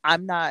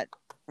 I'm not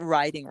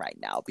writing right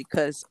now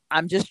because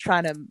I'm just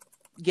trying to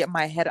get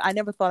my head. I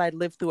never thought I'd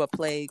live through a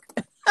plague.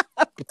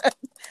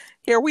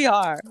 Here we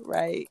are,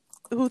 right?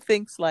 Who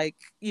thinks, like,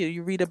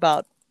 you read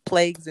about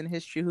plagues in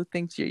history, who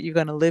thinks you're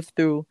going to live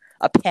through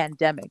a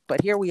pandemic?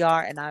 But here we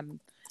are, and I'm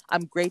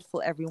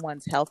grateful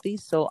everyone's healthy.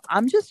 So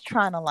I'm just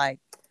trying to, like,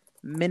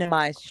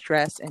 minimize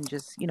stress and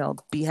just,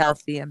 be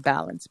healthy and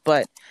balanced.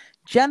 But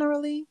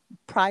generally,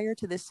 prior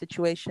to this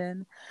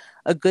situation,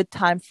 a good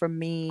time for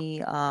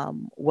me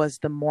was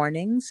the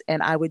mornings,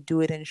 and I would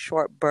do it in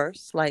short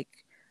bursts. Like,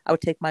 I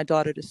would take my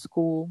daughter to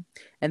school,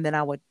 and then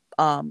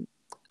um,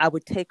 I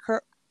would take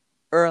her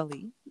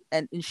early.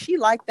 And she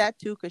liked that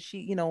too, because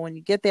she, when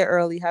you get there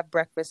early, have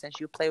breakfast, and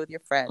she would play with your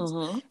friends.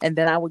 Mm-hmm. And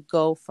then I would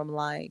go from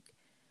like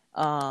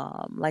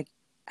I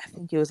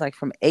think it was like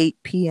from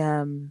 8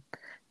 p.m.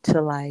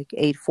 to like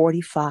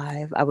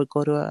 8:45. I would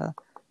go to a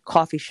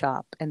coffee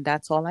shop, and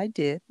that's all I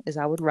did, is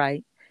I would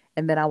write.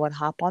 And then I would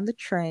hop on the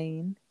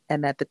train.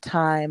 And at the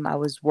time I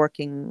was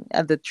working,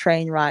 the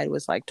train ride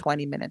was like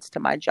 20 minutes to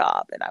my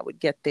job, and I would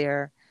get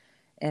there,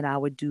 and I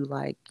would do,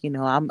 like,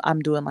 I'm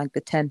doing like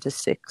the 10 to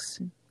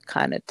 6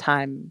 kind of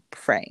time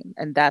frame,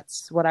 and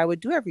that's what I would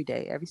do every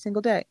day, every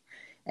single day.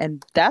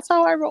 And that's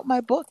how I wrote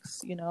my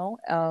books.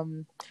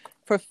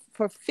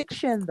 For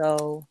fiction,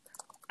 though,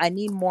 I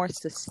need more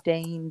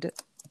sustained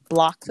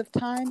blocks of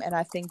time, and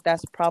I think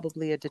that's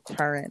probably a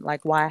deterrent,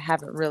 like why I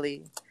haven't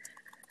really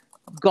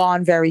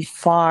gone very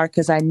far,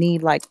 because I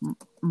need, like,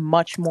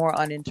 much more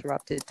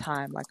uninterrupted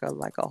time, like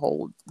a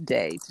whole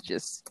day to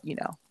just,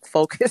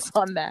 focus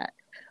on that.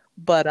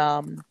 But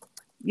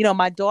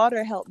my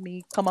daughter helped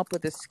me come up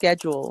with a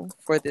schedule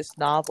for this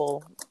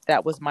novel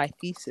that was my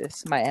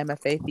thesis, my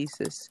MFA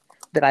thesis,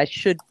 that I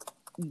should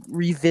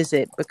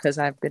revisit because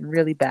I've been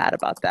really bad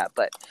about that.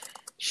 But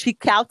she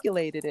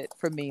calculated it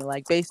for me,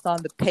 like, based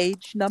on the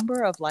page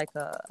number of, like,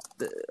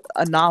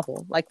 a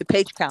novel, like the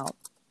page count.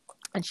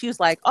 And she was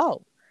like,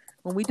 "Oh,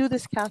 when we do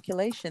this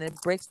calculation, it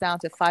breaks down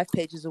to 5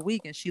 pages a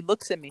week." And she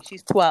looks at me,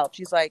 she's 12.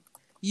 She's like,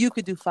 "You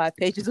could do 5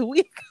 pages a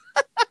week."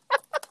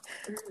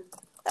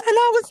 And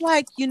I was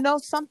like,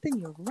 something,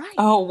 you're right.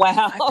 Oh,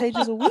 5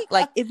 pages a wow. week.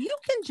 Like, if you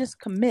can just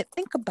commit,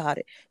 think about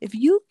it. If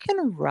you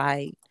can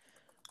write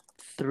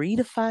 3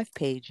 to 5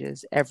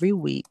 pages every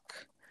week,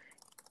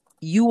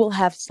 you will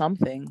have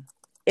something.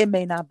 It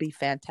may not be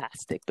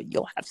fantastic, but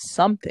you'll have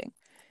something.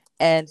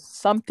 And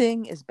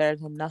something is better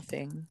than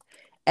nothing.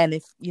 And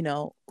if,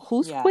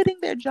 who's Yeah. quitting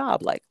their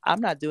job? Like,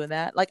 I'm not doing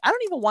that. Like, I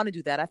don't even want to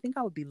do that. I think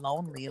I would be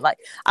lonely. Like,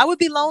 I would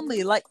be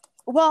lonely. Like,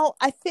 well,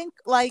 I think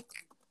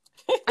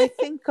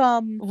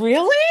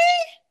Really?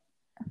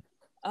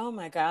 Oh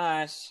my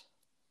gosh.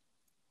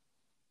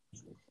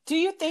 Do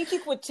you think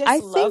you would just I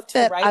love think to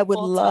that I write would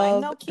full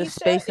time love though, the Keisha,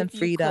 space and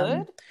if you could?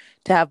 freedom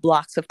to have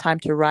blocks of time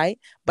to write.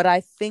 But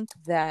I think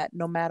that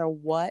no matter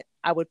what,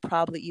 I would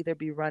probably either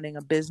be running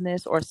a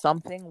business or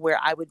something where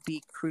I would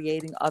be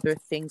creating other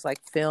things like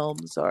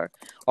films or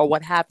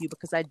what have you,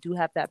 because I do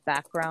have that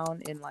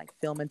background in, like,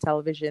 film and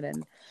television,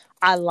 and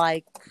I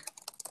like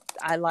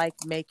I like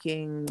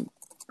making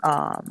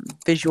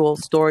visual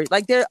stories.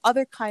 Like, there are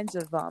other kinds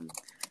of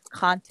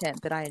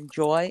content that I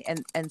enjoy,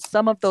 and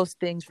some of those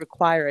things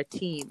require a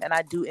team, and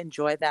I do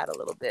enjoy that a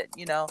little bit,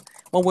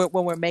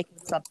 when we're making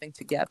something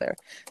together.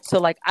 So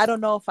like I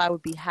don't know if I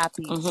would be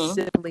happy Mm-hmm.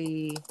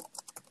 simply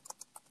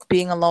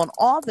being alone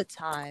all the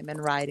time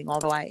and writing,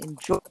 although I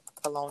enjoy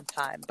alone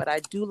time, but I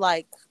do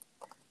like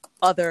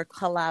other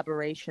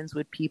collaborations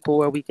with people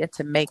where we get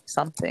to make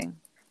something,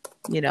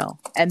 and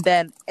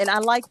I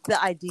like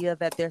the idea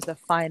that there's a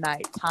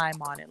finite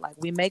time on it. Like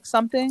we make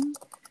something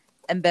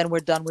and then we're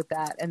done with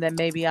that. And then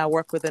maybe I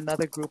work with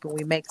another group and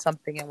we make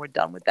something and we're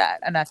done with that.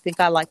 And I think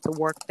I like to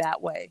work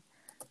that way,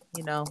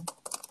 you know?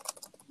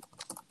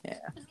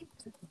 Yeah.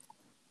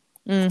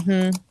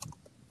 Mm-hmm.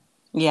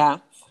 Yeah,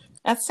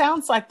 that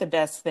sounds like the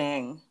best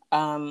thing.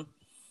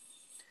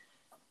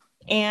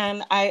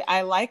 And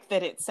I like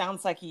that it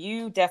sounds like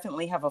you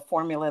definitely have a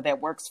formula that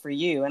works for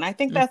you. And I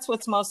think that's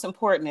what's most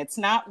important. It's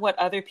not what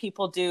other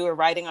people do or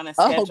writing on a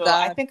Oh schedule.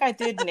 I God. think I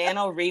did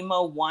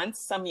NaNoWriMo once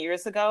some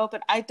years ago,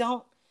 but I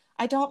don't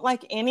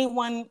like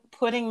anyone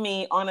putting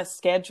me on a I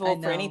schedule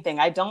for know. anything.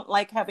 I don't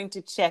like having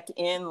to check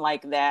in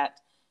like that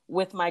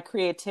with my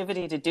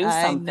creativity to do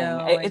I something. know.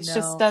 I It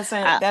just know.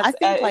 doesn't, I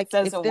think it like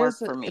doesn't work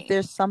for if me.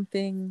 there's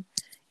something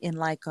in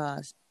like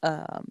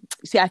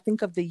see, I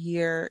think of the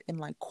year in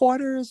like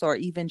quarters or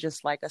even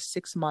just like a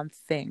 6 month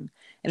thing.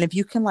 And if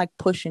you can like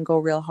push and go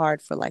real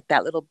hard for like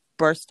that little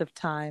burst of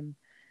time,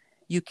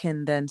 you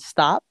can then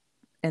stop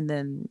and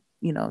then,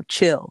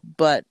 chill.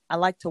 But I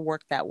like to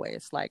work that way.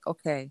 It's like,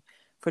 okay,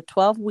 for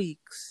 12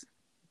 weeks,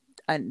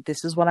 and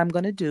this is what I'm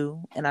going to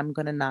do, and I'm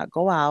going to not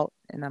go out,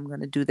 and I'm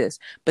going to do this.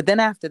 But then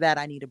after that,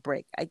 I need a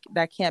break.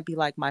 That can't be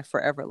like my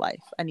forever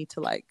life. I need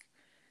to like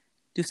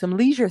do some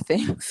leisure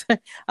things.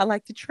 I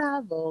like to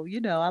travel,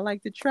 I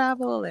like to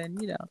travel and,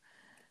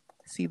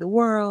 see the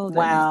world. And,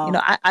 Wow.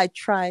 I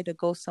try to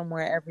go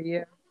somewhere every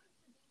year.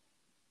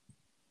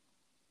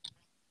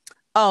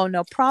 Oh,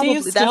 no, Do you probably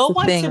that's still the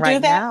want thing to do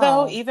right that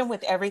though, now. even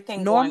with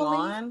everything going Normally,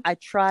 on? I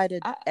try to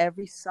I,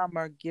 every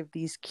summer give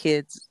these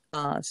kids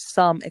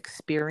some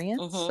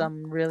experience, mm-hmm.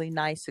 some really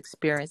nice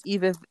experience,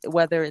 even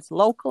whether it's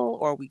local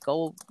or we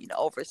go,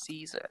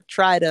 overseas, or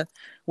try to,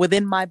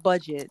 within my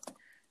budget,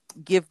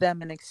 give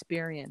them an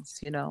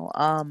experience,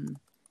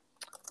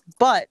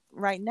 But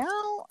right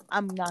now,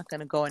 I'm not going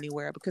to go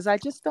anywhere because I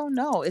just don't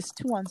know. It's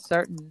too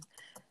uncertain.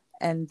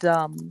 And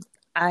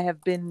I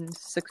have been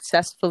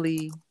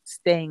successfully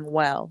staying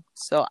well.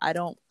 So I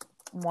don't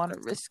want to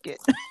risk it.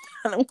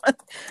 I don't want,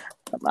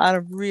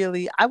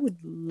 I would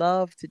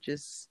love to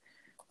just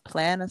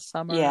plan a Yeah.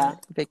 summer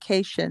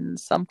vacation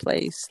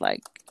someplace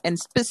like, and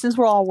since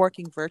we're all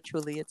working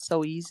virtually, it's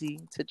so easy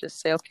to just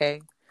say,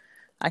 okay,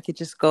 I could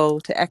just go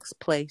to X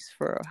place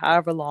for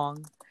however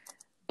long.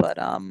 But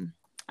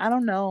I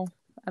don't know.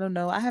 I don't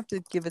know. I have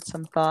to give it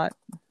some thought.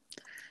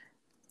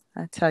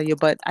 I tell you,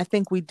 but I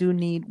think we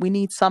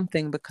need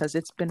something because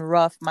it's been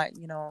rough.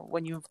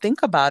 When you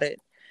think about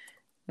it,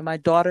 my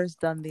daughter's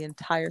done the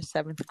entire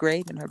seventh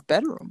grade in her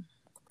bedroom.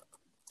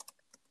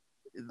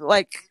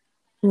 Like,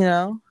 you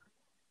know,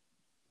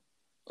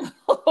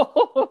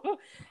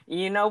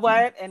 You know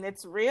what? And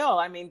it's real.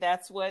 I mean,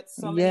 that's what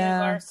so many of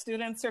yeah, our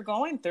students are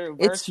going through.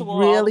 it's Virtual all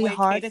the really way K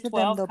hard to for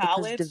them 12 though because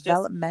college, just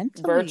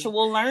developmentally,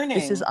 virtual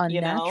this is learning.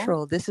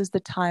 unnatural. This is the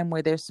time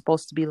where they're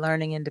supposed to be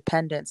learning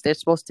independence. They're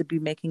supposed to be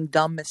making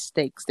dumb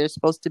mistakes. They're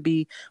supposed to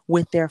be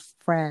with their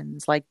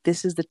friends. Like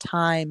this is the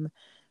time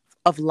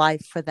of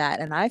life for that.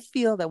 And I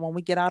feel that when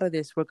we get out of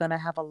this, we're going to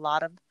have a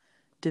lot of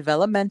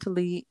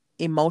developmentally,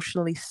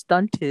 emotionally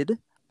stunted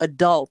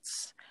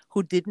adults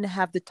who didn't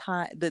have the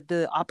time,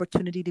 the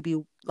opportunity to be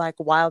like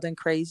wild and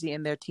crazy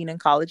in their teen and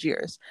college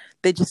years.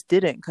 They just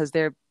didn't because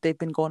they've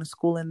been going to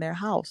school in their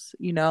house,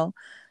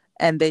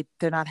 and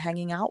they're not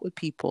hanging out with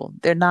people.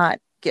 They're not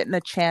getting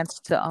a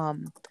chance to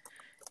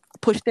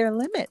push their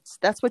limits.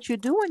 That's what you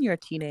do when you're a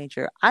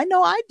teenager. I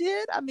know I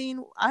did. I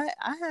mean, I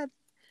had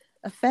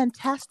a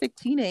fantastic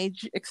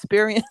teenage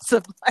experience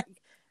of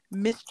like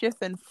mischief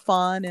and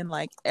fun and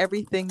like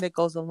everything that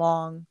goes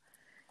along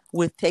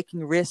with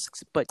taking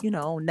risks, but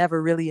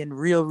never really in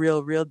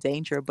real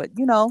danger. But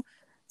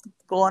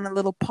going to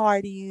little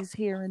parties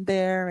here and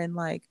there and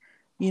like,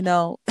 you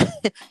know,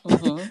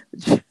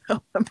 Mm-hmm. I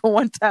remember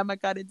one time I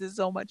got into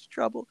so much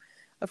trouble.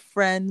 A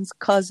friend's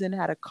cousin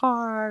had a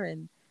car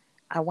and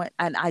I went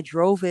and I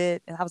drove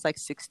it and I was like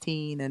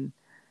 16 and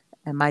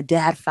my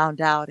dad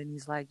found out and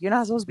he's like, "You're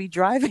not supposed to be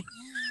driving."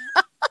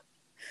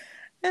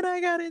 And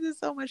I got into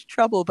so much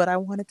trouble, but I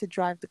wanted to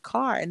drive the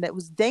car, and that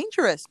was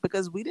dangerous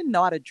because we didn't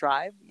know how to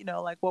drive.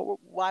 Like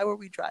why were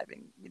we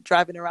driving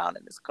around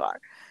in this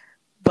car?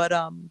 But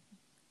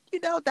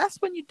that's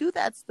when you do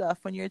that stuff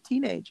when you're a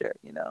teenager.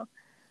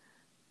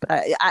 But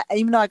I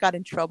even though I got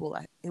in trouble,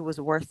 it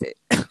was worth it.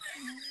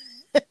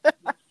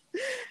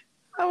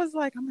 I was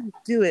like, I'm gonna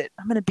do it.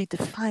 I'm gonna be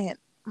defiant.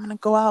 I'm gonna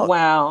go out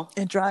Wow.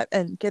 and drive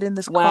and get in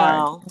this car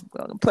and Wow.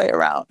 go and play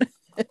around.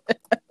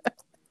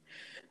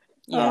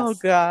 Oh Yes.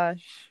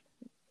 gosh.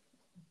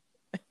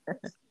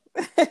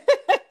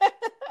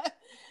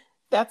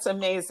 That's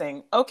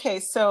amazing. Okay,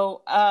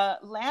 so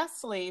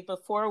lastly,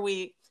 before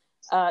we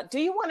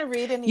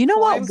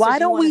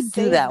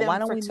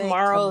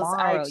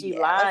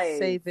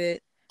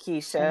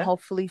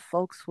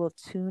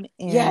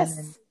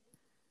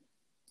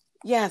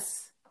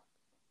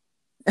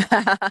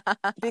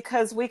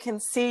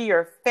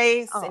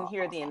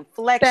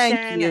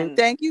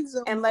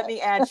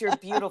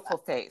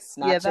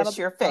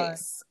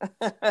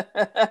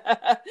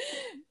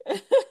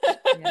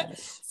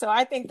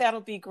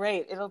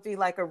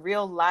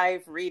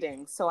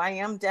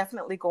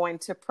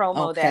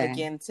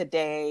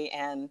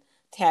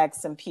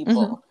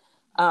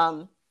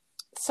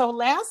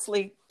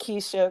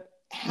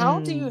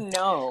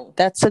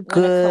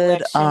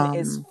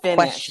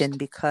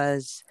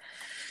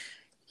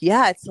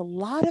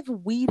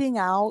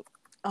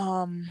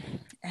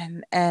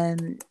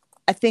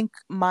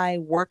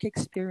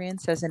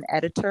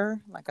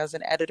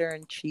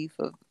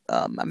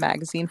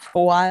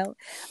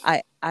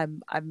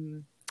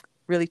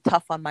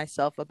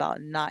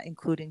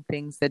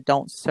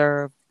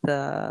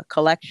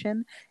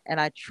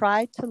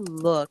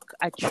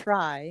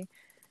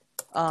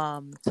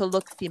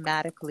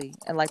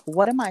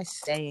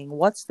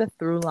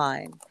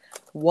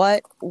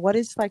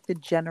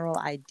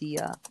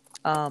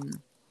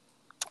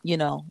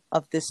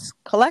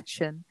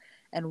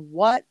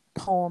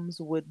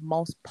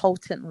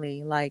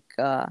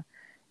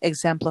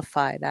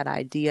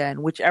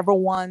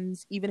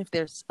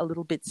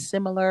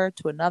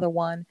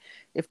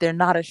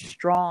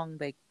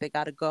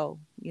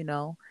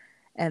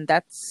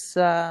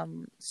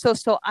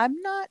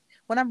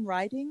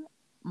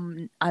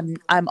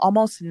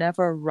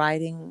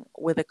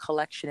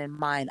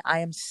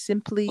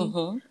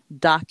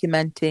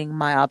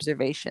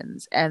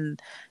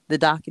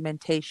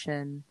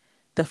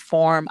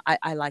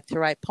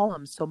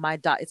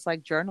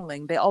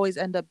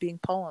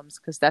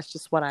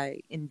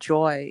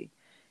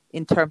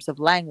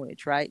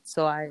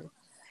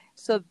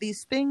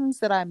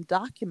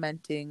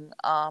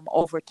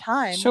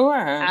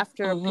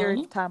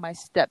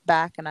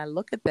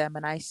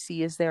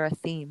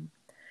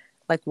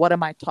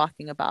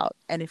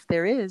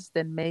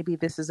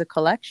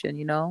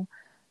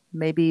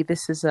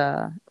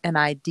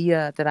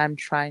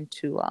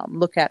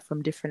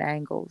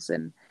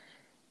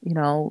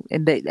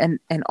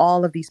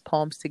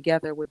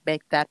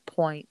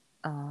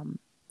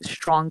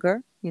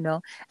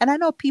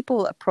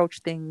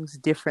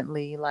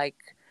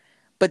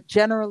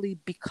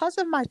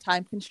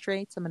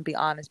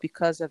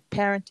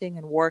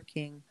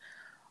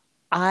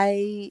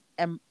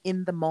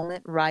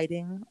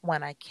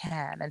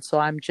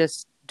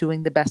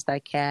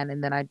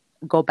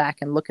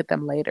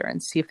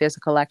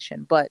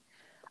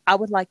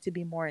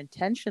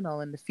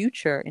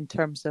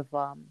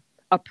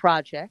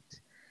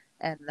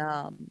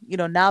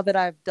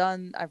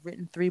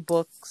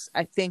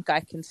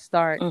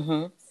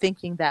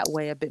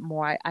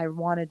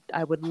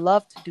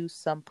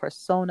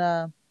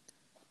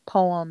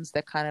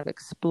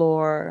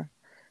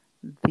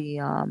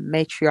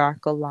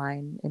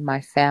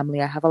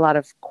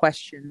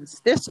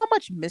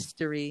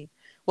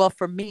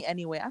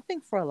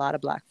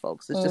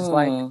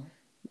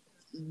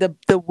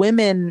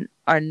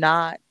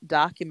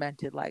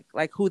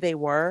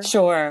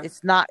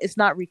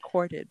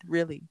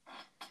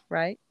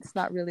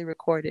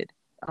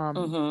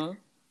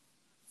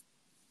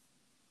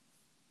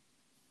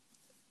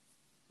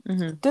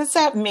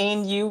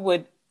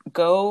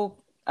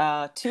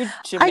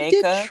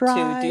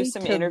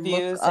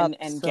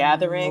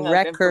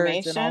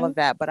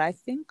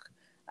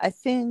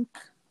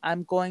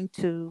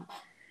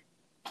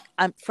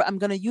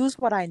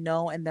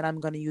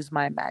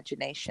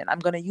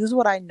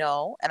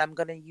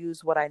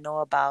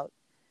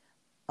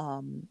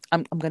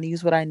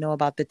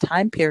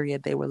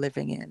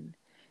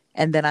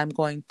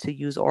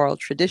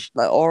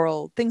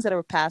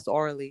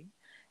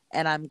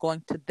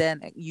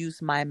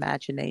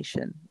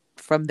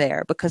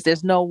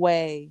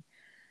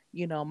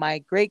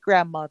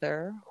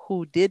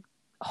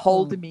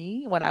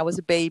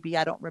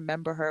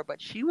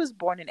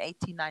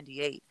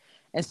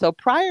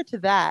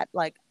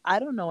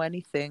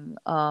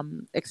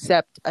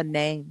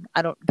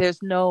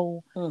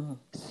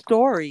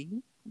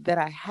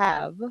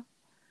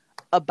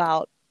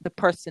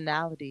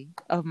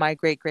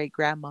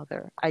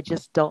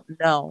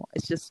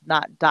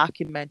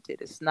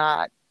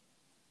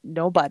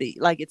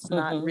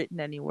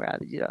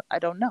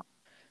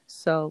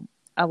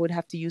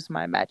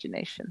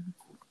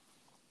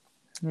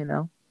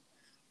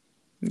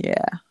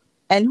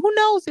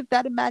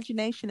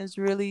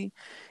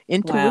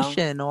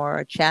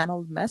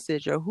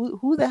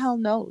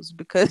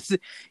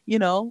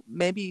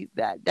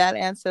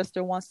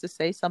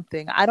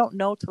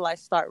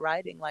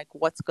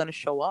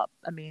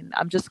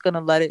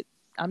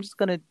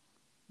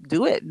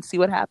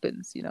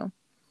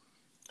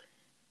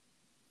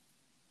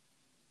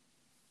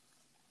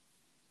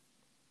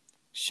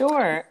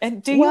Sure.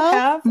 And do you Well,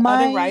 have other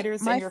my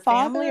writers in my your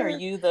family? Are father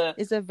you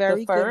is a the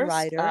very good first?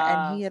 writer,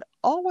 and he had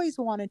always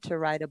wanted to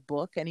write a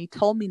book, and he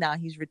told me now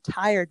he's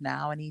retired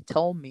now, and he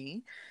told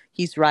me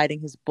he's writing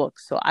his book.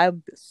 So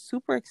I'm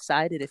super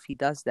excited if he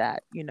does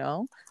that, you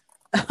know.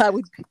 I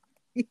would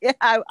yeah,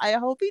 I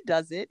hope he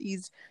does it.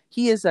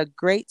 He is a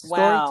great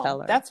Wow,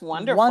 storyteller. that's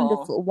wonderful.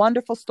 Wonderful,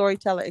 wonderful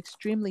storyteller,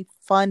 extremely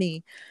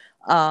funny.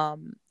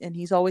 And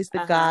he's always the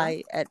Uh-huh.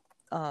 guy at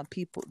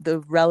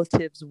the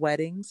relatives'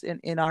 weddings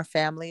in our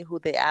family who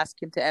they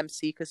ask him to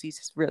MC because he's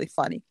just really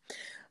funny.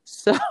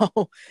 So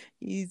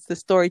he's the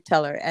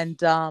storyteller. And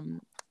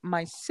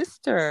my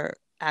sister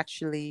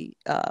actually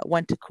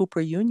went to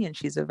Cooper Union.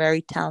 She's a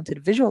very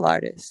talented visual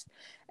artist.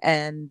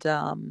 And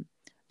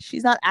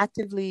she's not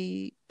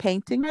actively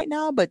painting right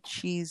now, but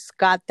she's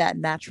got that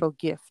natural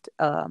gift.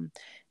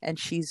 And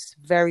she's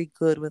very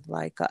good with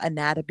like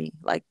anatomy,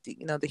 like,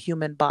 the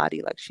human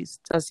body. Like she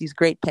does these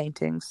great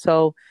paintings.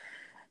 So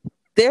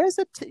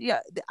yeah,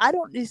 I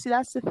don't, you see,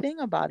 that's the thing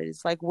about it.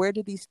 It's like, where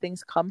do these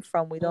things come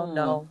from? We don't Mm.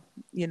 know.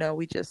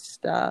 We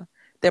just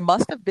there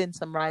must have been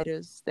some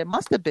writers. There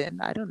must have been,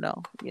 I don't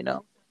know,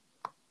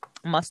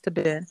 must have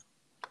been.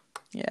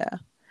 Yeah.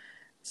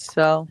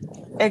 So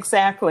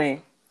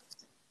Exactly.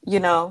 You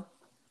know,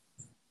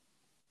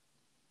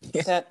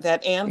 yeah.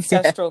 that Yeah.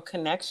 ancestral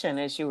connection,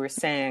 as you were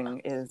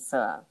saying,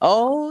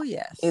 Oh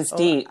yes. is Oh,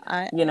 deep.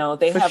 I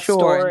They for have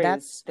sure.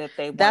 And stories that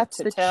they want that's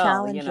to the tell,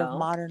 challenge of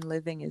modern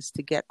living, is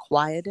to get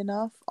quiet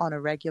enough on a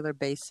regular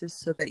basis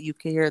so that you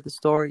can hear the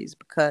stories.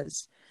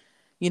 Because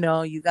you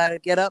got to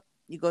get up,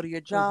 you go to your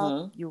job,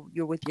 Mm-hmm.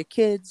 you're with your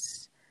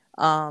kids.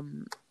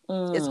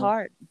 It's Mm.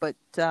 hard, but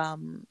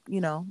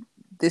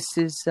this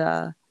is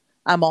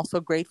I'm also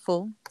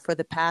grateful for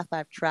the path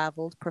I've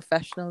traveled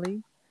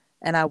professionally,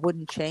 and I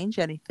wouldn't change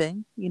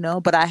anything,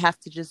 but I have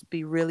to just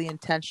be really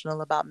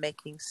intentional about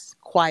making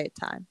quiet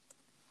time,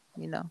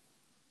 you know.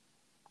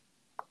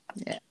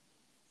 Yeah.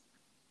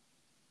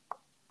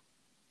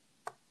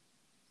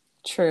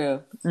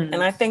 True. And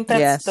Mm. I think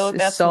Yes, it's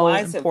that's so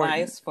wise important.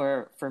 advice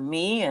for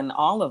me and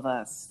all of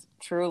us,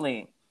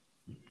 truly.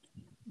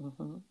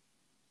 Hmm.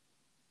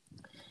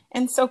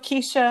 And so,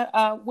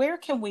 Keisha, where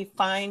can we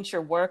find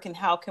your work, and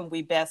how can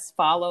we best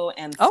follow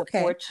and Okay.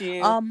 support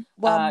you? Well,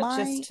 Just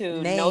my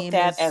to note name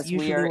that is as we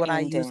usually are what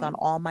I use on ending.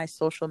 all my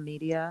social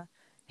media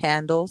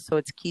handles. So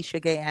it's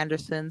Keisha Gay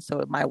Anderson.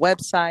 So my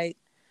website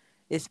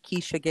is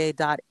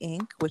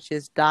keishagay.inc, which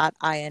is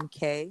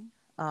 .ink.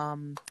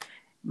 Um,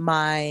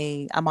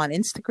 I'm on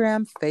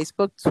Instagram,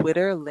 Facebook,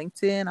 Twitter,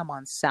 LinkedIn. I'm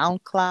on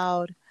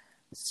SoundCloud.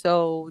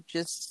 So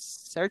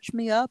just search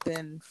me up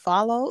and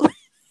follow,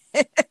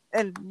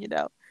 and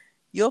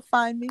you'll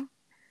find me.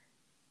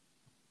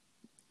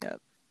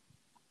 Yep.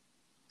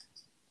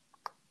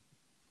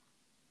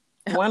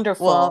 Well,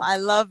 Wonderful. I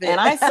love And it.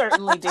 I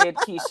certainly did,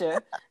 Keisha,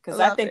 I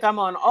because I love think it. I'm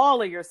on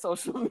all of your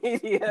social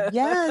media.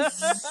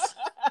 Yes.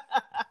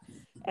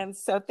 And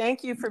so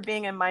thank you for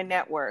being in my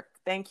network.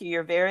 Thank you.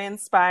 You're very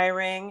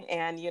inspiring.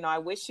 And, I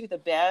wish you the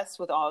best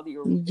with with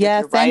Yeah,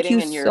 your thank you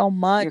writing and so your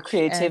much. And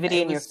creativity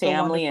it and your was so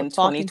family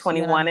wonderful in talking to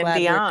you. And I'm 2021 and glad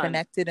we're beyond.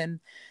 connected. And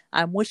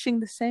I'm wishing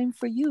the same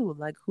for you.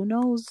 Like, who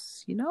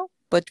knows,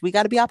 but we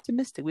got to be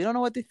optimistic. We don't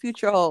know what the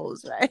future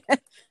holds, right?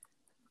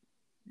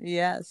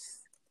 Yes.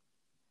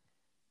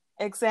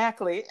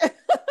 Exactly.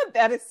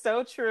 That is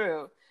so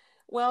true.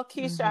 Well,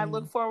 Keisha, I Hmm.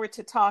 look forward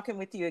to talking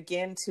with you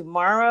again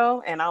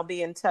tomorrow, and I'll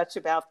be in touch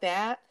about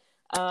that.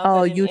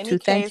 Oh, But in you any too.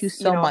 Thank you case,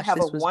 so much. have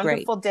a This was great.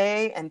 wonderful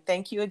day, and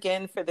thank you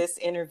again for this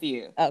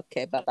interview.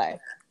 Okay. Bye bye.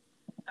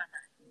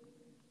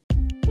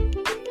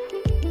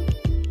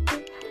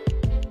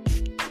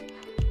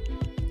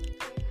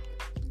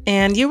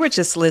 And you were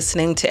just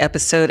listening to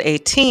episode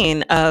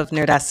 18 of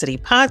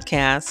Nerdacity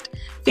Podcast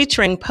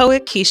featuring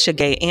poet Keisha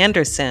Gay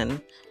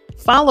Anderson.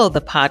 Follow the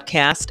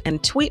podcast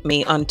and tweet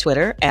me on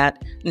Twitter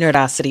at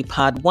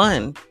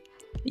NerdacityPod1.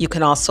 You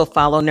can also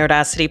follow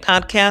Nerdacity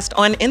Podcast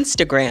on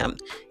Instagram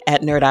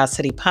at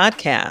Nerdacity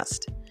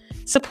Podcast.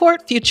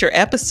 Support future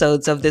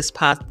episodes of this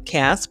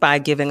podcast by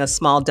giving a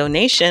small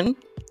donation.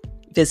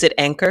 Visit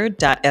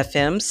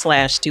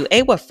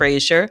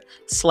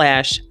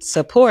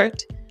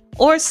anchor.fm/DuEwaFrazier/support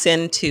or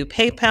send to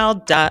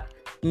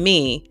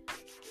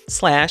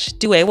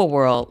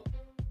paypal.me/DuEwaWorld.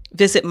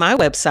 Visit my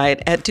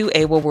website at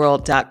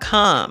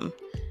duewaworld.com.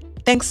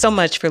 Thanks so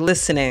much for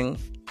listening.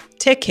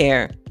 Take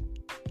care.